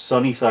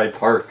Sunnyside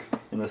Park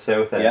in the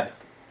South End. Yeah.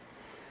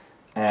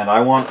 and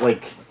I want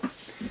like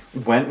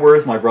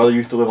Wentworth. My brother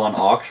used to live on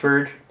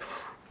Oxford.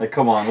 Like,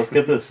 come on, let's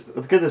get this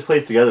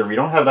place together. We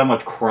don't have that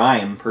much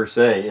crime per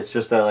se. It's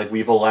just that like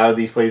we've allowed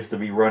these places to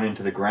be run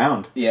into the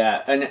ground.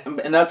 Yeah,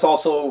 and that's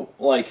also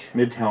like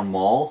Midtown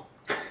Mall.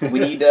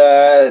 we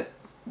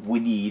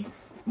need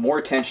more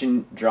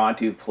attention drawn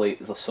to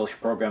the social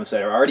programs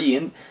that are already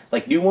in,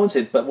 like new ones,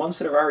 but ones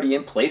that are already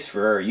in place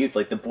for our youth,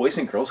 like the Boys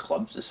and Girls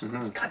Clubs. Just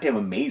goddamn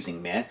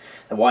amazing, man.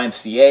 The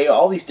YMCA,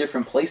 all these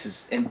different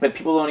places, but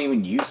people don't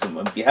even use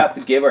them. We have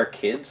to give our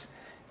kids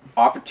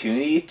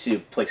opportunity to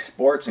play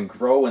sports and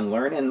grow and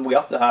learn, and we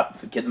have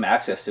to give them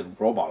access to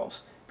role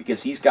models,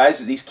 because these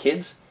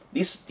kids,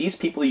 these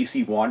people you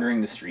see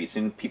wandering the streets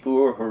and people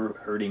who are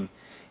hurting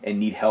and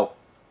need help,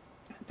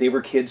 they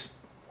were kids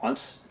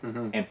once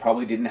and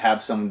probably didn't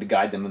have someone to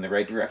guide them in the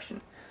right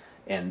direction,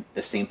 and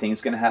the same thing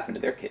is going to happen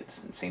to their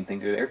kids, and the same thing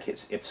to their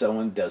kids if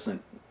someone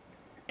doesn't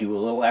do a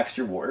little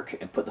extra work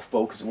and put the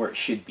focus where it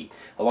should be.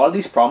 A lot of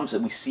these problems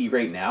that we see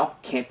right now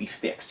can't be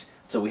fixed,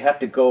 so we have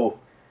to go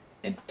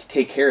and to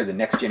take care of the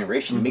next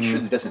generation, to make sure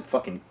that it doesn't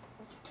fucking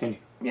continue.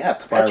 Yeah,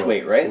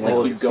 perpetuate, right?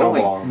 Like keep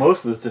going.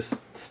 Most of the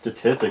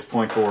statistics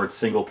point towards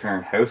single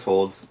parent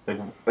households.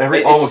 Like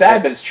it's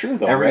sad, but it's true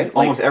though, right?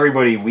 Almost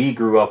everybody we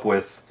grew up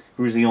with,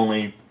 who's the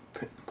only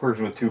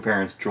person with two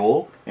parents,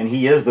 Joel, and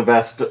he is the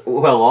best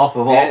well off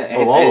of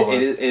all of us.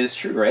 It is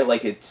true, right?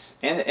 Like it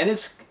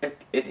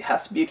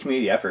has to be a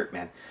community effort,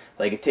 man.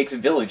 Like it takes a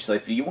village.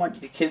 Like if you want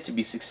your kids to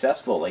be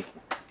successful, like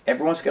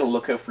everyone's got to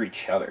look out for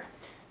each other.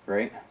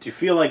 Right? Do you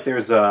feel like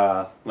there's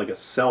a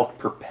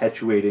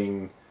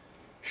self-perpetuating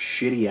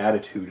shitty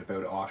attitude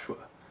about Oshawa?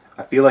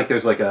 I feel like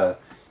there's I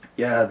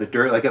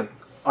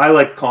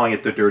like calling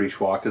it the dirty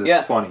schwa because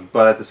it's funny,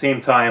 but at the same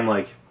time,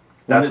 like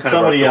that's kind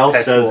somebody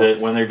else says it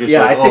when they're just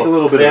I take a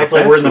little bit of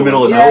like we're in the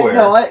middle of nowhere.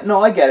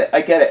 No, I get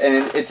it,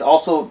 and it's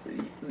also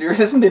there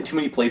hasn't been too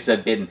many places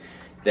I've been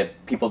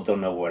that people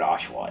don't know what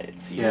Oshawa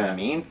is. You know what I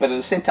mean? But at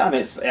the same time,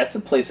 it's a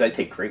place I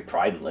take great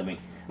pride in living.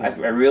 I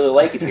really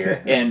like it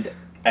here, and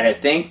I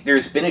think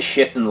there's been a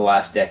shift in the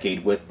last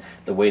decade with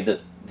the way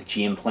that the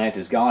GM plant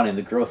has gone and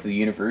the growth of the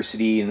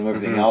university and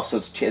everything else. So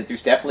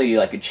there's definitely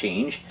like a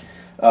change.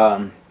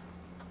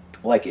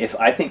 Like if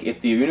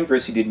the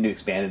university didn't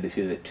expand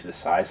it to the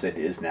size that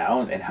it is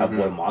now and how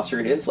what a monster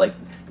it is, like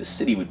the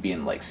city would be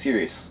in like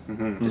serious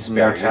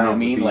despair. You know what I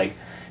mean? Like,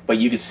 but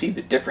you could see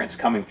the difference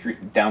coming through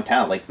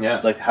downtown. Like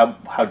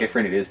how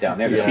different it is down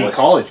there. You see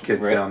college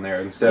kids down there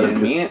instead of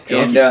just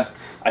junkies. And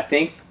I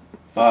think.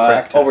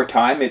 Over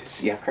time,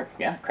 it's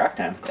crack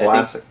time.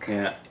 Classic.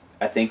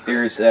 I think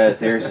there's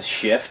a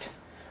shift,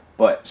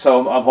 but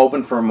so I'm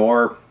hoping for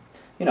more.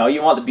 You know,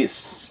 you want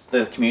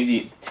the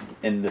community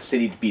and the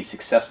city to be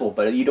successful,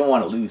 but you don't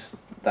want to lose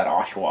that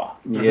Oshawa.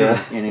 Yeah, you know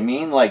what I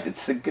mean. Like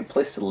it's a good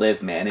place to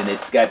live, man, and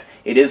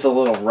it is a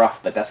little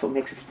rough, but that's what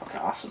makes it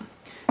fucking awesome.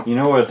 You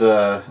know what?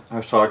 I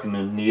was talking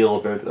to Neil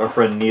about our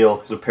friend Neil,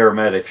 who's a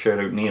paramedic. Shout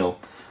out Neil.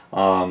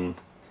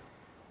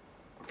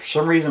 For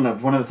some reason,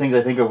 one of the things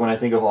I think of when I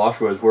think of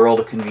Oshawa is where all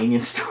the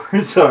convenience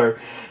stores are,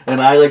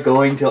 and I like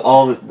going to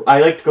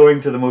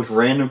the most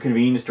random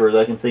convenience stores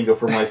I can think of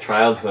from my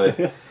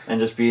childhood, and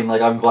just being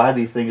like, I'm glad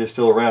these things are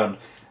still around.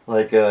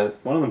 Like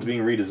one of them's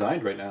being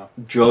redesigned right now.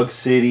 Jug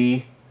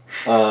City.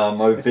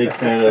 I'm a big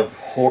fan of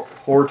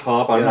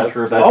Hortop. I'm not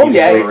sure if that's even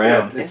still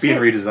around. It's being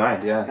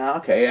redesigned. Yeah. Oh,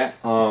 okay. Yeah.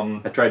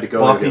 I tried to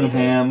go.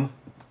 Buckingham.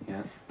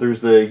 Yeah.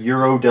 There's the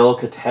Euro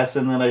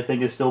Delicatessen that I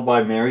think is still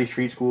by Mary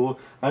Street School.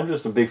 I'm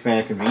just a big fan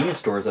of convenience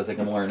stores. I think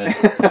I'm learning.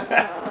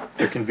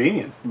 They're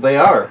convenient. They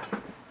are.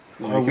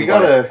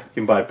 You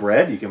can buy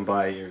bread. You can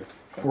buy your.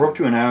 We're up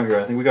to an hour here.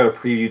 I think we got to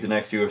preview the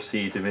next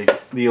UFC to make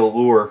the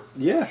allure.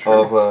 Yeah,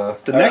 sure.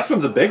 Of the next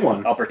one's a big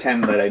one. I'll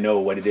pretend that I know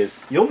what it is.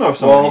 You'll know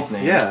some of these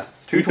names. Yeah,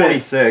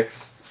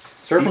 226.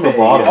 Start from the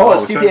bottom.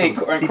 Oh,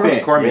 Stipe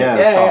and Cormier.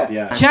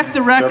 Yeah. Check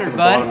the record,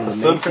 bud.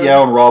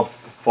 Asunciao and Rob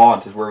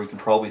Font is where we can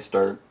probably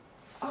start.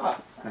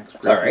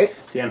 That's all right.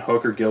 Dan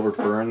Hooker, Gilbert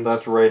Burns.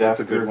 That's right. That's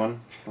a good one.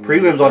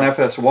 Prelims on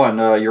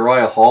FS1.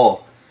 Uriah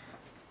Hall.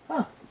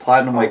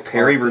 Platinum Mike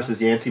Perry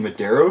versus Yancy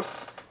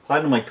Medeiros.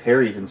 Platinum Mike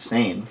Perry's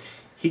insane.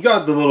 He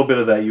got the little bit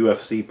of that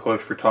UFC push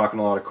for talking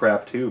a lot of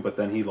crap too, but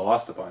then he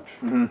lost a bunch.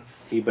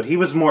 But he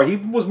was more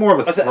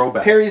of a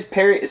throwback. Is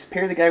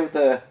Perry the guy with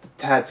the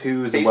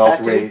tattoos and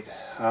welterweight? Face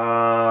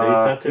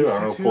tattoo? I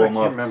don't know. Pull him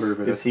up. Remember,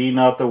 but is he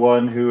not the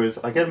one who is?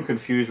 I get him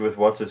confused with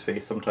what's his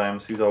face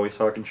sometimes. Who's always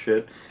talking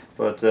shit.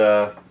 But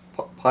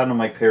Platinum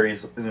Mike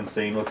Perry's an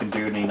insane looking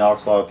dude, and he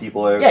knocks a lot of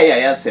people out.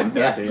 Yeah, that's him.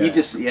 Yeah.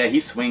 He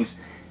swings.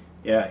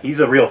 Yeah, he's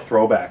a real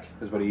throwback,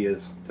 is what he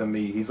is to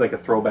me. He's like a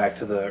throwback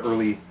to the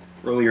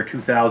earlier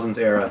 2000s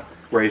era,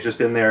 where he's just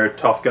in there,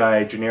 tough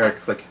guy, generic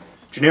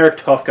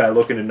tough guy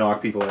looking to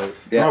knock people out.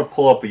 Yeah. I want to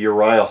pull up a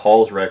Uriah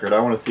Hall's record. I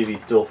want to see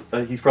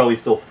if he's probably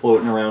still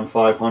floating around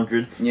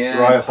 500. Yeah.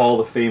 Uriah Hall,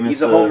 the famous.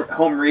 He's a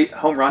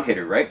home run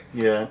hitter, right?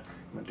 Yeah.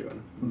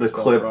 The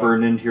clip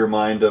burned into your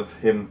mind of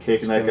him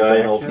kicking that guy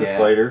in Ultimate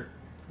Fighter.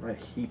 Right,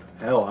 heap.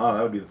 Hell,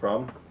 that would be the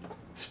problem.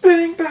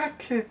 Spinning back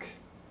kick.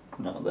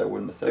 No, that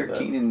wouldn't have said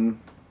 13 and...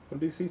 What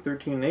did you see?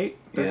 13 and 8?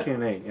 13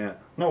 and 8, yeah.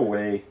 No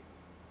way.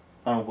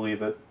 I don't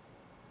believe it.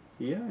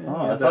 Yeah.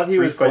 I thought he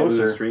was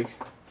closer. Streak.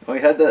 Oh, he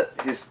had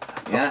his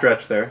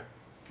stretch there.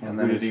 And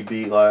then who did he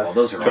beat last? Oh,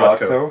 those are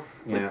Jotko.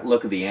 Yeah.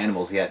 Look at the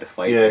animals he had to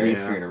fight. Yeah,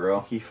 three in a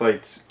row. He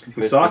fights.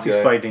 Musasi's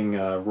fighting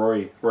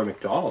Roy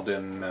McDonald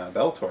in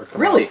Bellator.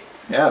 Really?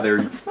 Yeah,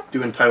 they're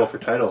doing title for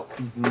title.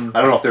 Mm-hmm.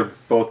 I don't know if they're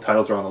both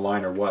titles are on the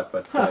line or what,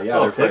 but I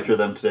saw a picture of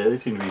them today. They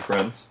seem to be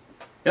friends.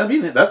 Yeah, I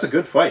mean, that's a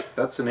good fight.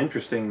 That's an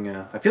interesting.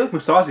 I feel like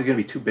Musasi's going to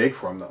be too big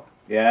for him though.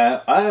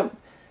 Yeah,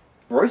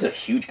 Roy's a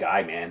huge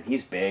guy, man.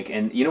 He's big,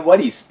 and you know what?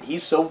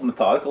 He's so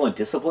methodical and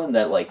disciplined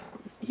that like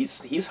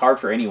he's hard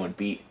for anyone to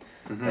beat.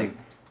 Mm-hmm. Like,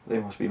 they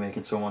must be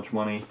making so much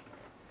money.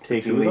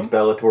 Taking these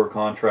Bellator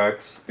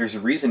contracts. There's a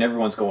reason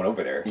everyone's going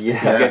over there.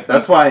 Yeah,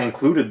 that's why I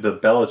included the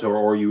Bellator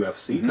or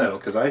UFC title,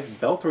 because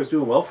Bellator's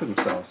doing well for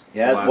themselves.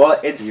 Yeah,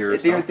 well,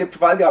 they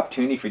provide the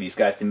opportunity for these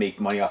guys to make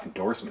money off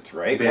endorsements,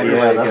 right?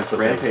 Vanderlei against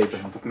Rampage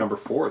number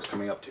 4 is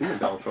coming up too in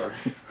Bellator.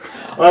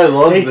 I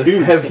love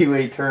the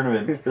heavyweight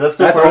tournament.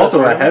 That's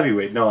also at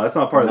heavyweight. No, that's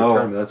not part of the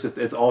tournament.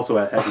 It's also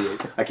at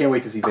heavyweight. I can't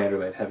wait to see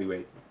Vanderlei at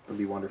heavyweight. It'll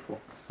be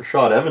wonderful.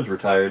 Rashad Evans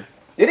retired.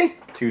 Did he?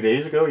 2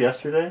 days ago,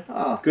 yesterday.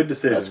 Oh, good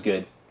decision. That's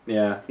good.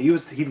 Yeah, he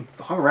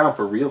hung around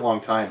for a real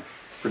long time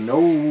for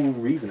no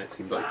reason. It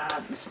seemed like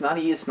it's not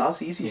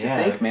as easy as you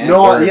think, man.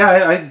 No,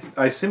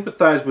 I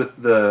sympathize with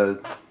the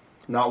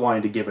not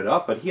wanting to give it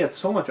up, but he had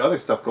so much other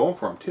stuff going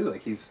for him too.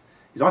 Like he's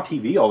on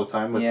TV all the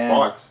time with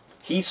Fox.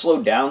 He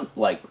slowed down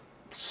like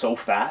so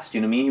fast. You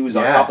know what I mean? He was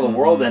on top of the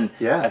world, and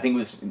I think it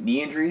was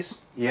knee injuries.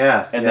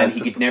 Yeah, and then he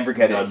could never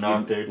get it.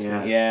 Knocked out.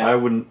 Yeah, I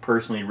wouldn't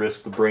personally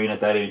risk the brain at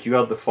that age. You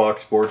got the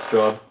Fox Sports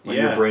job. Let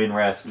your brain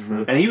rest.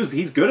 Mm-hmm. And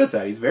he's good at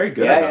that. He's very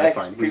good at that. I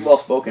find. He's pretty well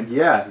spoken.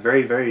 Yeah,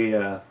 very, very,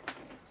 and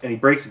he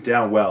breaks it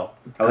down well.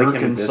 I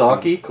like him.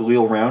 Saki,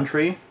 Khalil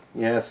Roundtree.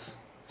 Yes,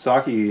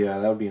 Saki.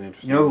 That would be an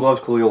interesting. You know who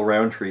loves Khalil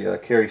Roundtree?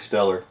 Carrie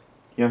Steller.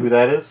 You know who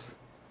that is?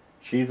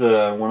 She's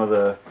one of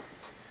the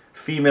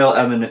female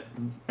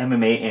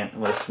MMA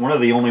analysts. One of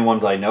the only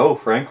ones I know,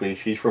 frankly.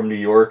 She's from New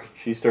York.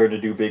 She started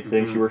to do big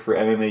things. She worked for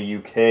MMA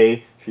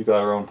UK. She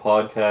got her own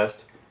podcast.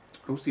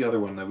 Who's the other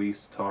one that we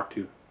used to talk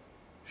to?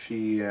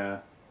 She was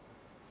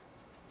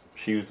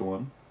the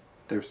one.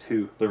 There was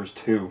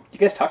two. You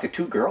guys talked to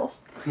 2 girls?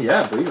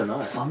 Yeah, believe it or not.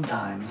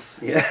 Sometimes.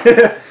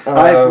 Yeah.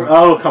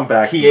 I'll come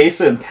back.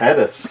 Chiesa and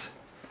Pettis.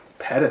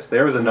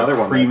 There was another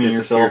one. Creaming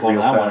yourself on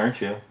that one,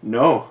 aren't you?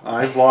 No,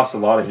 I've lost a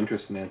lot of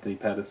interest in Anthony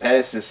Pettis.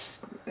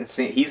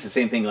 He's the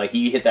same thing. Like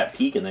he hit that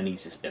peak and then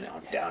he's just been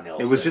on downhill.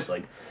 It was just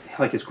like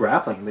his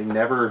grappling.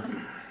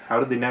 How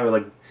did they never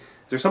like?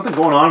 Is there something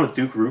going on with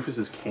Duke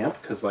Rufus's camp?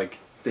 Because like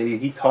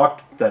he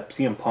talked that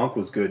CM Punk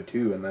was good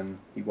too, and then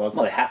he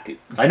wasn't. Well, they have to.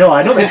 I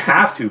know they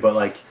have to, but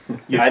like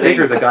you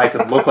figure the guy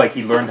could look like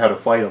he learned how to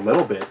fight a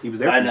little bit. He was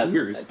there for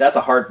years. That's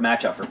a hard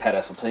matchup for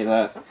Pettis. I'll tell you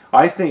that.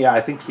 I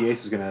think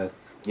Chiesa is gonna.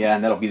 Yeah,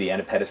 and that'll be the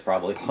end of Pettis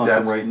probably.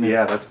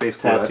 That's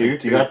basically tattoo.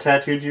 Do you got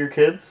tattooed to your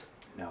kids?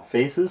 No.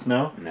 Faces?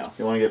 No.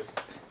 You want to get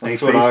any face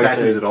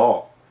tattoos at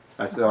all?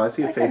 I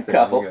see a face there.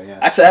 Couple.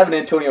 Actually, I have an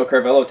Antonio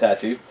Carvello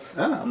tattoo.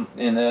 Oh.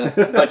 And a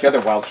bunch of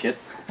other wild shit.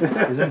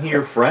 Isn't he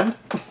your friend?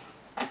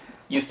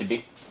 Used to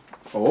be.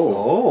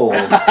 Oh.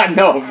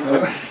 No,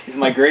 he's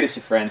my greatest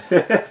of friends. I'm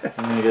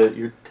gonna get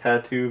your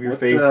tattoo of your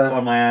face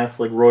on my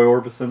ass like Roy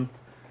Orbison.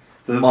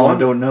 The mom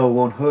don't know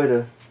won't hurt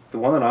her. The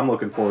one that I'm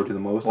looking forward to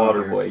the most,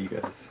 Waterboy, you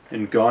guys.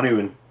 And Ngannou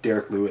and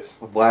Derek Lewis.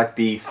 The Black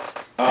Beast.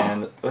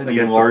 And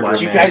even larger.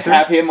 Did you guys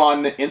have him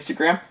on the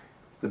Instagram?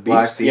 The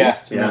Beast?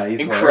 Yeah, he's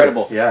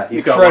incredible. Hilarious. Yeah,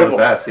 he's got one of the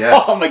best.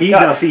 Yeah. Oh my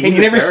god.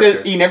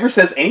 And he never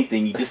says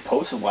anything. He just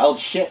posts wild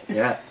shit.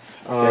 Yeah.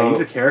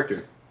 He's a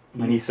character.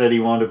 And he said he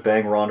wanted to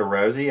bang Ronda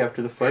Rousey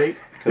after the fight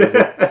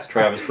because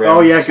Travis Brown. Oh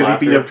yeah, because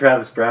he beat up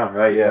Travis Brown,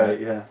 right? Yeah. Right,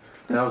 yeah.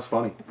 That was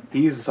funny.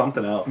 He's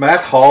something else.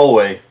 Max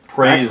Holloway.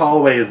 Max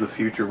Holloway is the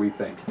future, we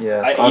think.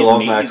 Yes, I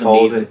love Max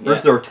Holloway.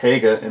 Versus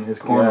Ortega in his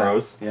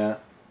cornrows. Yeah.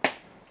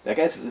 That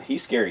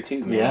he's scary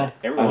too, man. Yeah.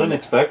 I didn't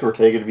expect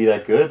Ortega to be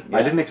that good. Yeah.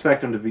 I didn't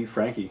expect him to beat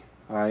Frankie.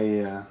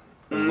 I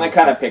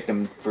kind of picked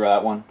him for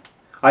that one.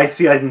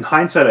 In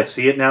hindsight, I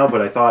see it now,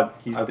 but I thought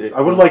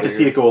I would like to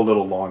see it go a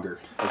little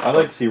longer. I'd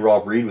like to see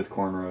Rob Reed with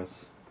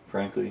cornrows,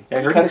 frankly. Yeah,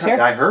 I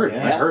heard.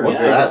 What's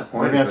that?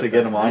 We're going to have to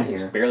get him on here.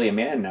 He's barely a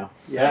man now.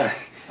 Yeah.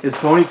 His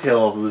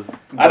ponytail was...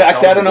 I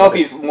don't know if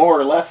he's more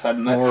or less.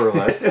 More or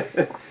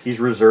less. He's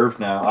reserved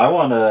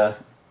now.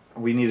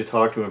 We need to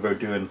talk to him about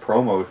doing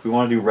promos. We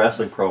want to do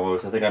wrestling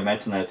promos. I think I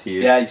mentioned that to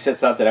you. Yeah, you said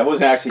something. I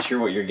wasn't actually sure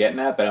what you're getting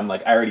at, but I'm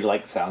like, I already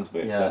like the sounds of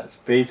it. Yeah, so.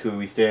 Basically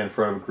we stand in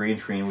front of a green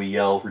screen, we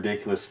yell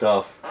ridiculous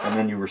stuff, and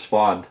then you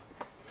respond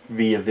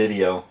via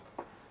video.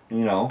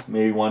 You know,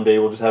 maybe one day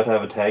we'll just have to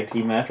have a tag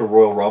team match or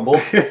Royal Rumble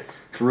to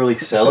really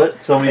sell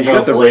it. Somebody's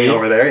got the ring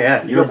over there,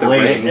 yeah. You're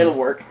blading. It'll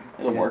work.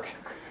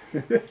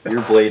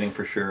 You're blading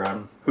for sure.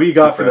 Who you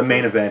got for the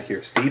main event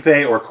here?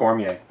 Stipe or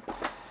Cormier?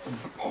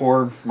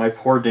 My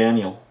poor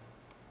Daniel.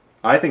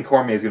 I think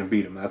Cormier's going to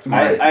beat him. That's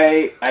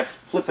my... I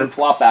flip and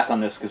flop back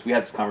on this because we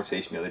had this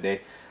conversation the other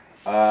day.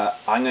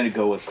 I'm going to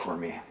go with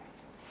Cormier.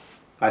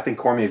 I think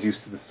Cormier's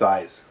used to the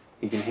size.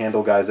 He can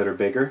handle guys that are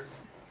bigger.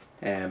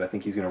 and I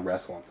think he's going to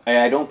wrestle him.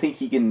 I don't think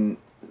he can,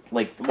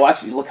 like,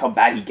 look how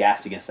bad he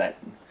gassed against that.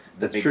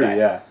 That's big true, guy,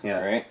 yeah.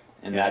 Right?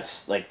 And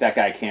that's, like, that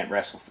guy can't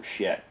wrestle for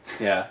shit.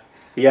 Yeah.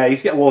 Yeah,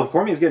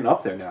 Cormier's getting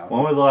up there now.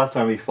 When was the last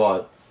time he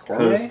fought?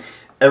 Cormier? Because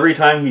every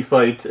time he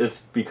fights,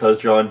 it's because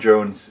John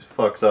Jones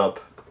fucks up,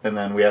 and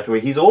then we have to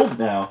wait. He's old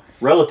now,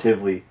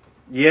 relatively.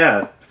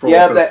 Yeah.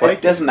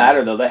 It doesn't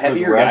matter, though. The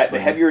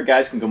heavier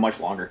guys can go much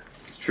longer.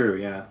 It's true,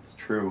 yeah. It's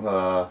true.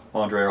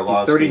 Andre Arlovsky.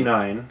 He's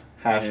 39.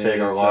 Hashtag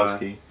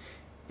Arlovsky.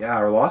 Yeah,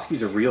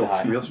 Arlovsky's a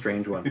real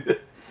strange one.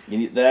 You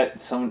need that.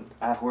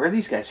 Where are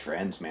these guys'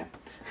 friends, man?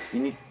 You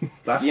need.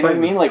 Last you know what I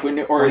mean? Like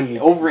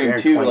over him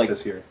too. Like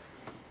this year.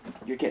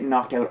 You're getting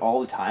knocked out all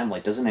the time.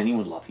 Like, doesn't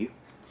anyone love you?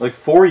 Like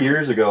 4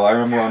 years ago, I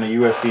remember on a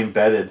UFC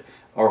Embedded,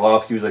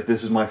 Arlovsky was like,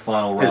 "This is my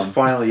final run." His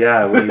final,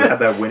 yeah, when he had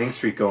that winning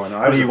streak going.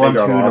 I was a big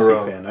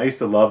Arlovsky fan. I used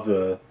to love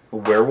the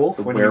werewolf.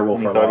 The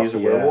werewolf. When he thought he was a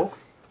werewolf.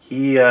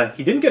 He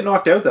didn't get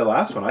knocked out that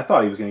last one. I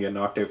thought he was going to get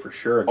knocked out for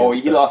sure.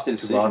 He lost a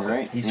decision,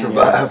 right? He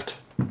survived.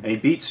 And he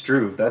beat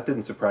Struve. That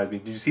didn't surprise me.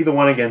 Did you see the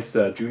one against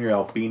Junior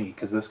Albini?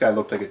 Because this guy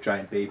looked like a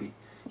giant baby.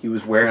 He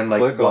was wearing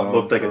looked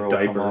like a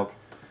diaper.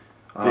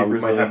 We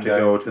might have to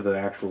go to the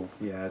actual.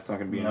 Yeah, it's not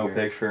going to be in here. No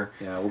picture.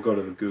 Yeah, we'll go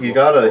to the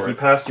Google. He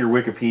passed your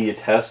Wikipedia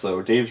test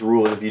though. Dave's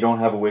rule is if you don't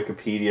have a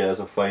Wikipedia as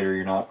a fighter,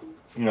 you're not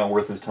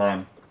worth his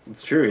time.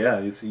 It's true. Yeah,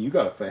 you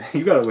got a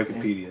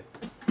Wikipedia.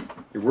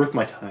 You're worth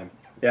my time.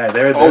 Yeah,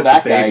 there's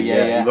that the baby. Guy.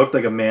 Yeah. He looked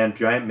like a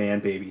giant man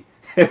baby.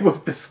 It was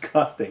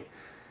disgusting.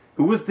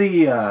 Who was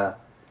the?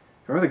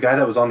 Remember the guy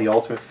that was on The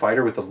Ultimate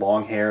Fighter with the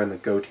long hair and the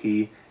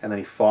goatee, and then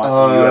he fought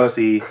in the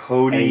UFC?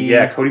 Cody.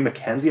 Cody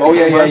McKenzie. Oh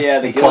yeah.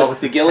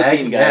 The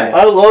guillotine guy. Yeah.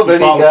 I love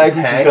any guy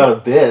who's just got a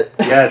bit.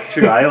 Yeah, it's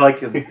true. I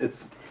like it.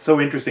 It's so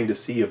interesting to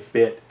see a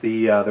bit.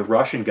 The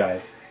Russian guy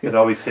that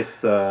always hits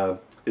the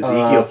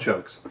Ezekiel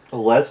chokes.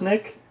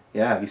 Lesnick.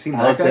 Yeah, have you seen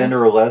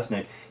Alexander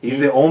Olesnik? He's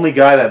the only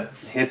guy that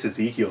hits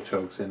Ezekiel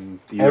chokes in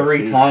the every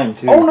UFC. time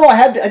too. Oh no,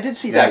 I did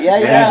see that. Yeah.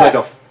 And he's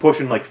like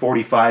pushing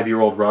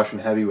 45-year-old Russian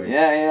heavyweight.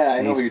 Yeah.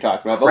 I know what you're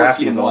talking about. I've only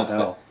seen him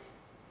once.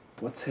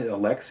 What's his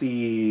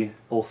Alexei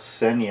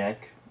Olseniak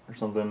or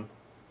something?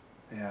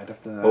 Yeah, I'd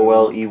have to.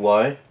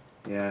 Oley.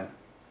 Yeah.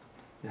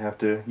 You have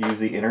to use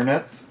the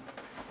internets.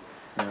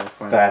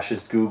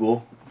 Fascist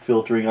Google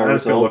filtering our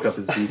results. I'm just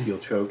gonna look up Ezekiel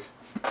choke.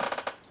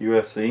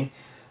 UFC.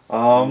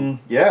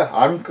 Yeah,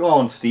 I'm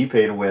calling Stipe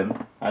to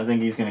win. I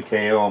think he's going to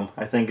KO him.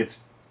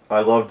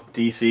 I love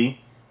DC,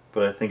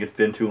 but I think it's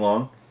been too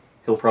long.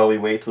 He'll probably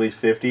wait till he's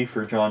 50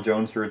 for John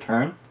Jones to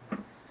return.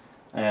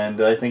 And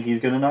I think he's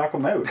going to knock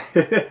him out.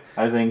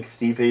 I think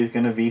Stipe is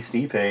going to be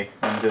Stipe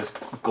and just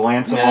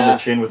glance him on the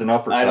chin with an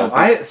uppercut.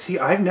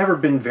 I've never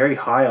been very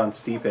high on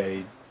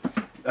Stipe.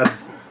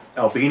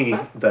 Albini,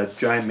 the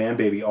giant man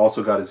baby,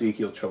 also got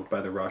Ezekiel choked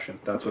by the Russian.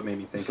 That's what made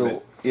me think of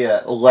it.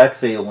 Yeah,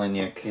 Alexei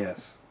Olenek.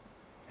 Yes.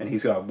 And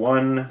he's got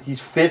one. He's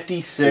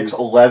 56,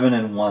 11,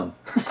 and 1.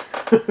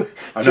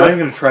 I'm not even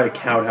going to try to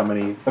count how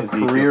many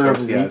career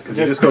chokes he has, because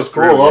he just goes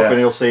scroll up and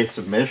he'll say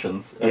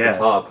submissions at the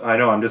top. I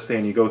know. I'm just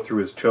saying, you go through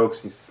his chokes.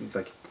 He's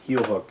like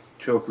heel hook,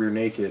 choke, rear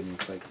naked,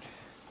 and like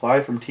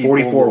Fly from T.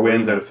 44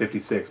 wins out of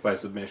 56 by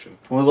submission.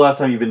 When was the last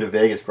time you've been to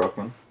Vegas,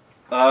 Brooklyn?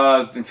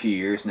 It's been a few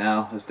years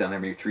now. I was down there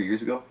maybe 3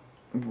 years ago.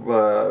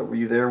 Were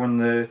you there when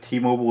the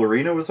T-Mobile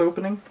Arena was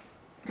opening?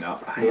 No,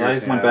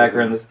 I went back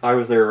around this. I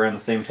was there around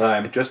the same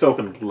time. It just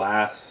opened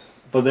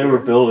last, but they were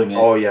building it.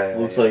 Oh yeah,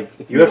 looks like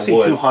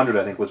UFC 200.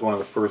 I think was one of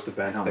the first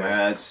events there.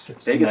 Man,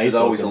 Vegas nice is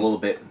always a little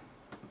bit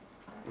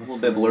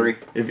blurry.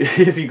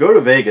 If you go to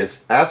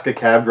Vegas, ask a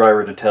cab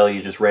driver to tell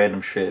you just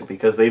random shit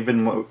because they've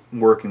been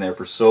working there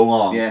for so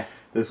long. Yeah.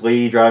 This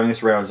lady driving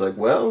us around was like,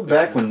 well,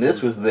 back when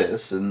this was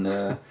this and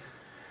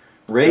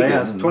Reagan.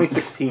 Yeah,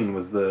 2016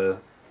 would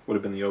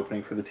have been the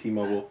opening for the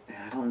T-Mobile.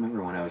 I don't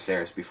remember when I was there.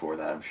 It was before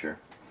that, I'm sure.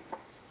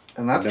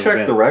 And that's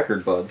check the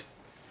record, bud.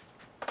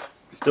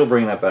 Still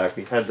bringing that back.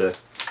 We had to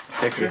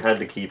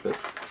keep it.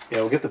 Yeah,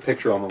 we'll get the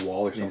picture on the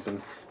wall or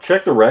something.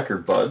 Check the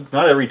record, bud.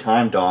 Not every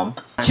time, Dom.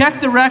 Check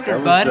the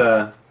record,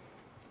 bud.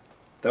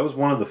 That was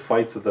one of the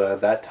fights of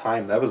that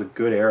time. That was a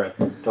good era.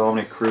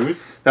 Dominic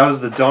Cruz. That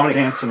was the Dominic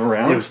dancing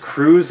around. It was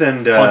Cruz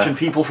and punching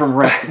people from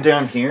right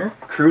down here.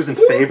 Cruz and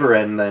Faber,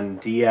 and then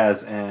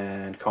Diaz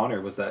and Connor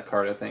was that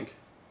card. I think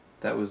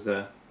that was.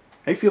 How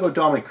do you feel about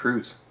Dominic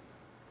Cruz?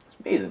 It's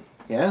amazing.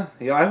 Yeah,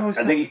 I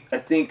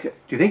think. Do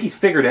you think he's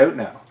figured out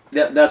now?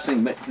 That's the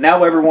thing.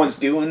 Now everyone's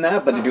doing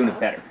that, but they're doing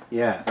it better.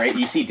 Yeah. Right.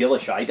 You see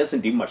Dillashaw. He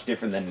doesn't do much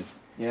different than.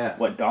 Yeah.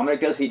 What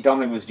Dominic does,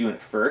 Dominic was doing it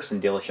first,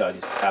 and Dillashaw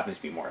just happens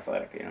to be more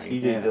athletic. You know.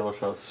 TJ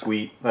Dillashaw's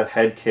sweet. That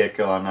head kick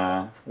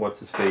on what's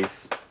his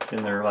face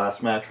in their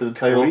last match for the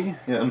title. Yeah,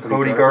 and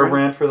Cody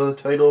Garbrandt for the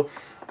title.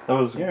 That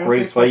was a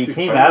great fight. He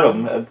came at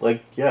him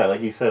like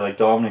you said, like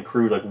Dominic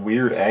Cruz, like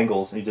weird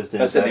angles, and he just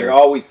did. That's it. They're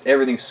always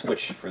everything's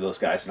switched for those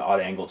guys in odd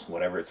angles and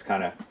whatever. It's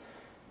kind of,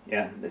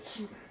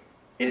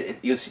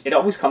 it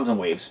always comes in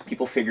waves.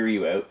 People figure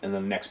you out, and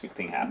then the next big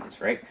thing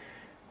happens, right?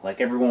 Like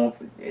everyone,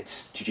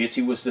 it's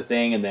jiu-jitsu was the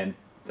thing, and then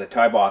the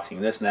Thai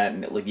boxing, this and that,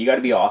 and like you got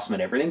to be awesome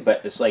at everything.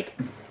 But it's like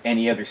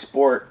any other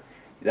sport,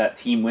 that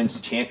team wins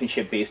the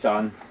championship based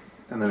on.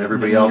 And then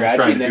everybody else is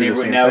trying to do the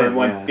same thing.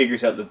 Everyone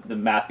figures out the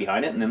math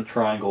behind it, and then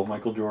triangle,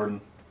 Michael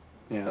Jordan.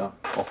 Yeah,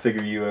 I'll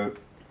figure you out.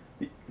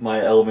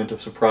 My element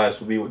of surprise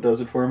will be what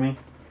does it for me.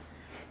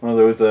 One of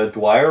those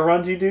Dwyer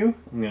runs you do.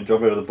 I'm gonna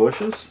jump out of the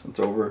bushes. It's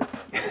over.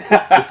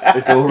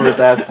 It's over at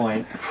that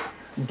point.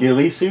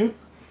 Ghillie suit.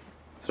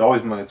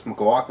 It's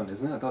McLaughlin,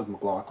 isn't it? I thought it was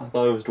McLaughlin. I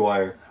thought it was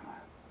Dwyer.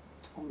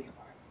 It's only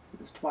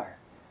it's Dwyer.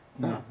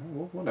 No,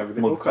 well, whatever.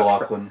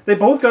 They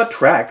both got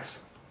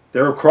tracks.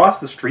 They're across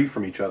the street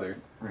from each other.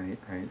 Right.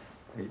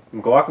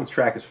 McLaughlin's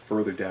track is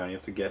further down. You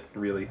have to get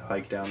really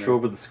hike down there. Show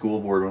up at the school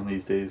board one of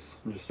these days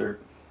and just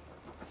start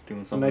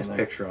doing something. It's a nice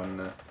picture on.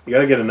 You got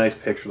to get a nice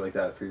picture like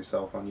that for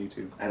yourself on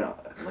YouTube. I don't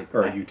like.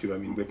 Or YouTube, I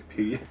mean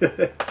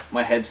Wikipedia.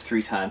 My head's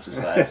 3 times the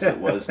size it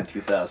was in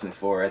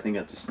 2004. I think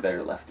it's just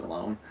better left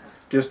alone.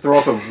 Just throw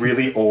up a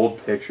really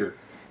old picture.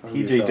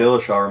 TJ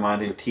Dillashaw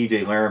reminded me of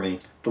TJ Laramie.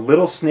 The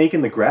little snake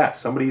in the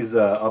grass. Somebody's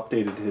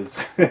updated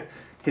his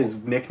his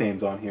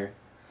nicknames on here.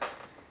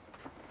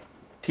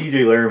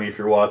 TJ Laramie, if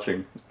you're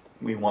watching,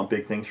 we want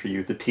big things for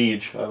you. The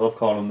Tej. I love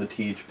calling him the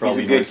Tej.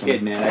 Probably he's a good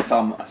kid, man. I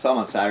saw him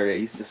on Saturday.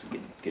 He's just a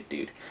good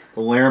dude.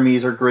 The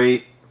Laramies are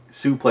great.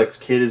 Suplex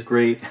Kid is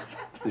great.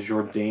 The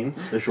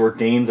Jourdains. The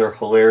Jourdains are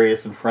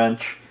hilarious in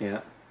French.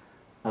 Yeah.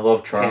 I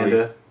love Charlie.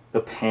 Panda. The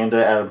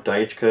Panda out of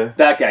Daichka.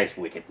 That guy's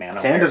wicked, man.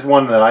 Panda's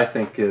one that I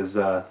think is...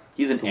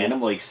 he's an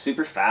animal. He's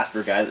super fast for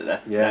a guy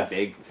that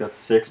big. He's got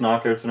 6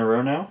 knockouts in a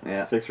row now.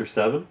 Yeah. 6 or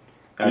 7.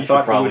 I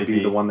thought he would be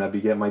the one that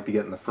might be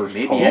getting the first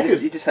maybe call.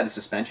 He just had a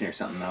suspension or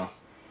something, though.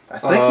 I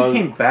think he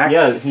came back.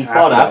 Yeah, he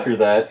fought after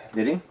that.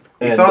 Did he?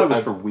 He thought it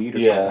was for weed or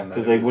something. Yeah,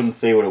 because they wouldn't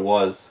say what it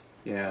was.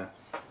 Yeah.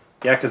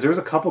 Yeah, because there was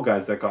a couple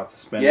guys that got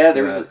suspended. Yeah,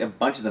 there was a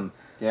bunch of them.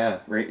 Yeah.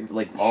 Right,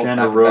 like all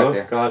Shanna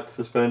Rowe got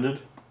suspended.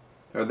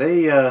 Are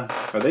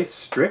they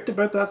strict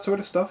about that sort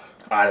of stuff?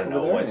 I don't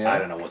know I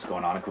don't know what's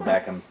going on in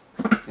Quebec.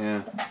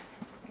 Yeah,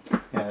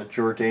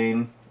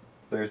 Jourdain.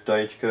 There's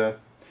Daichka.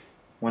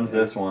 When's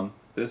this one?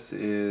 This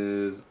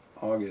is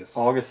August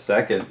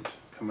 2nd.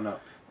 Coming up.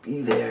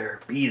 Be there.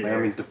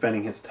 Laramie's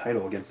defending his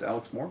title against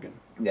Alex Morgan.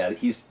 Yeah,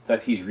 he's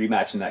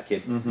rematching that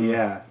kid. Mm-hmm.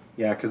 Yeah,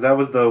 because that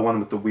was the one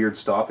with the weird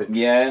stoppage.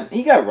 Yeah,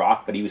 he got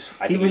rocked, but he was.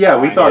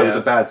 We thought it was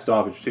a bad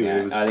stoppage too.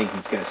 Yeah, I think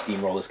he's gonna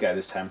steamroll this guy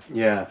this time.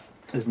 Yeah.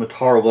 There's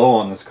Matar Low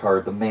on this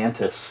card, the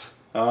Mantis.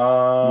 We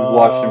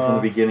watched him from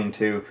the beginning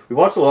too. We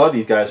watched a lot of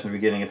these guys from the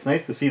beginning. It's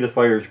nice to see the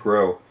fighters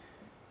grow,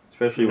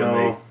 especially when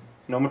they.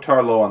 No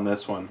Matar Low on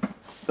this one.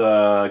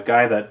 The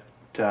guy that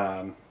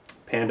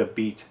Panda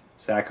beat,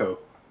 Sacco,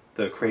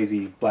 the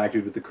crazy black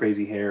dude with the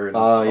crazy hair and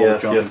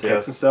jumping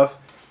kicks and stuff.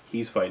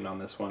 He's fighting on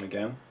this one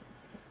again.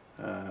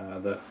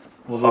 The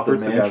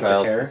Hubbard's the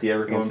Man-Child. Is he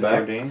ever coming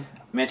back?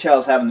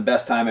 Man-Child's having the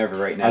best time ever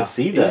right now. I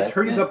see that. I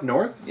heard he's up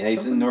north. Yeah,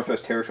 he's in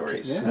Northwest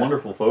Territories. Yeah.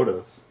 Wonderful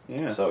photos.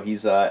 Yeah. So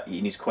he's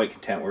quite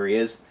content where he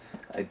is.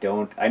 I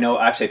know.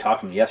 Actually, I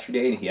talked to him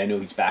yesterday, and I know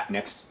he's back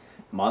next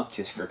month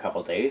just for a couple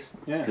of days.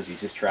 Yeah. Because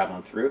he's just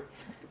traveling through.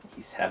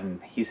 He's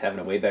having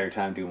a way better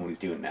time doing what he's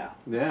doing now.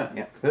 Yeah.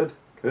 Yeah. Good.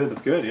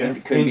 That's good. Yeah.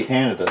 In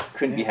Canada.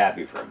 Couldn't be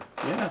happy for him.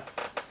 Yeah.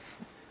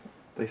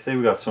 They say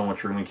we got so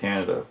much room in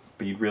Canada,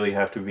 but you'd really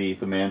have to be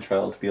the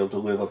Man-Child to be able to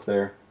live up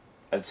there.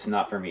 It's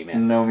not for me,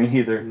 man. No, me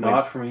neither.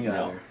 Not for me either.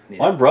 No. Yeah.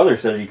 My brother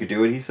says he could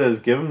do it. He says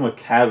give him a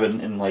cabin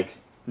and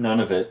none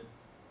of it,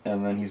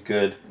 and then he's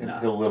good. No.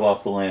 He'll live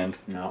off the land.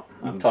 No.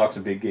 He talks a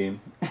big game.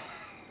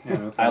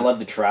 I love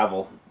to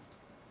travel,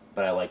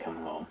 but I like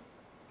coming home.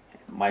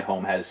 My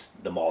home has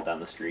the mall down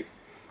the street.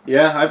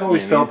 Yeah, I've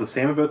always felt the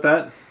same about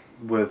that.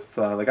 With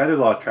I did a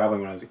lot of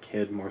traveling when I was a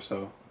kid, more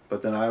so.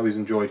 But then I always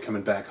enjoyed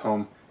coming back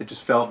home. It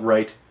just felt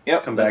right.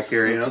 Yep. Come back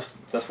here,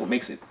 That's what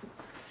makes it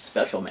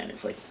special, man.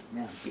 It's like,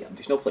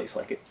 there's no place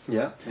like it.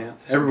 Yeah.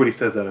 Everybody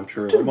says that, I'm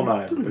sure. Well,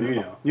 not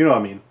everybody, you know what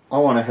I mean. I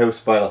want a house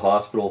by the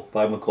hospital,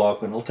 by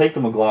McLaughlin. I'll take the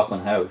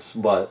McLaughlin house,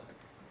 but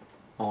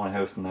I want a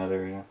house in that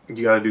area.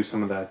 You got to do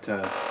some of that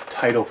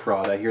title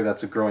fraud. I hear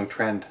that's a growing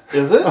trend.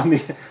 Is it?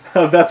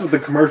 That's what the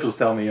commercials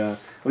tell me. At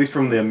least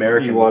from the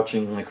American. Are you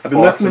watching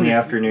Fox in the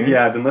afternoon?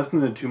 Yeah, I've been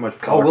listening to too much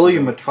Fox. Call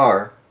William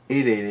Matar,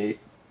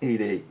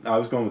 888-88. I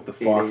was going with the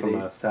Fox on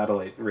the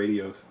satellite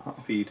radio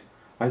feed.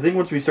 I think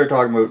once we start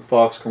talking about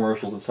Fox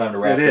commercials, it's time to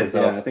wrap this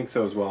up. Yeah, I think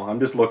so as well. I'm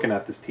just looking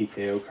at this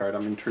TKO card.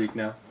 I'm intrigued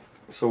now.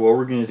 So what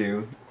we're going to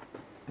do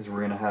is we're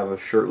going to have a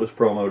shirtless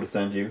promo to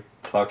send you.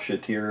 Talk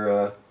shit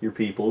to your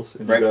peoples.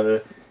 And you got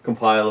to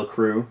compile a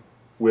crew,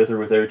 with or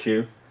without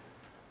you,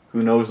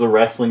 who knows the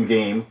wrestling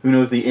game, who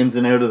knows the ins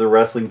and outs of the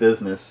wrestling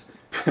business.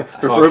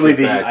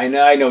 Preferably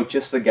I know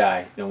just the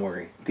guy. Don't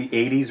worry. The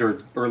 80s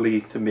or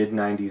early to mid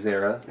 90s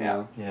era.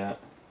 Yeah.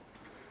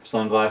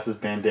 Sunglasses,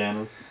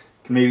 bandanas.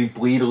 Can maybe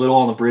bleed a little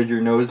on the bridge of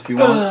your nose if you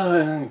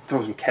want.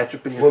 Throw some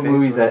ketchup in your face. What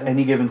movie's that?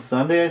 Any Given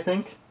Sunday, I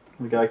think.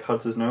 The guy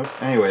cuts his nose.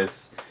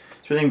 Anyways,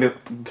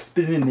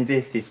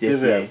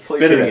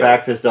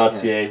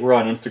 SpinningBackfist.ca. We're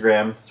on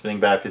Instagram,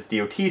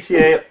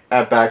 SpinningBackfist,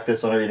 at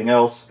Backfist on everything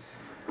else.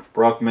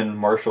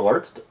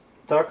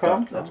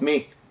 BruckmanMartialArts.com. That's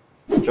me.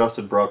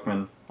 Justin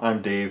Bruckman.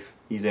 I'm Dave.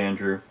 He's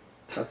Andrew.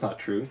 That's not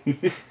true.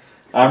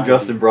 I'm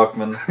Justin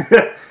Bruckman.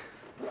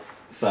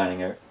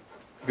 Signing out.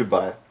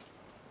 Goodbye.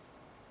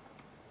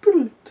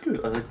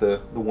 I like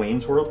the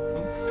Wayne's World.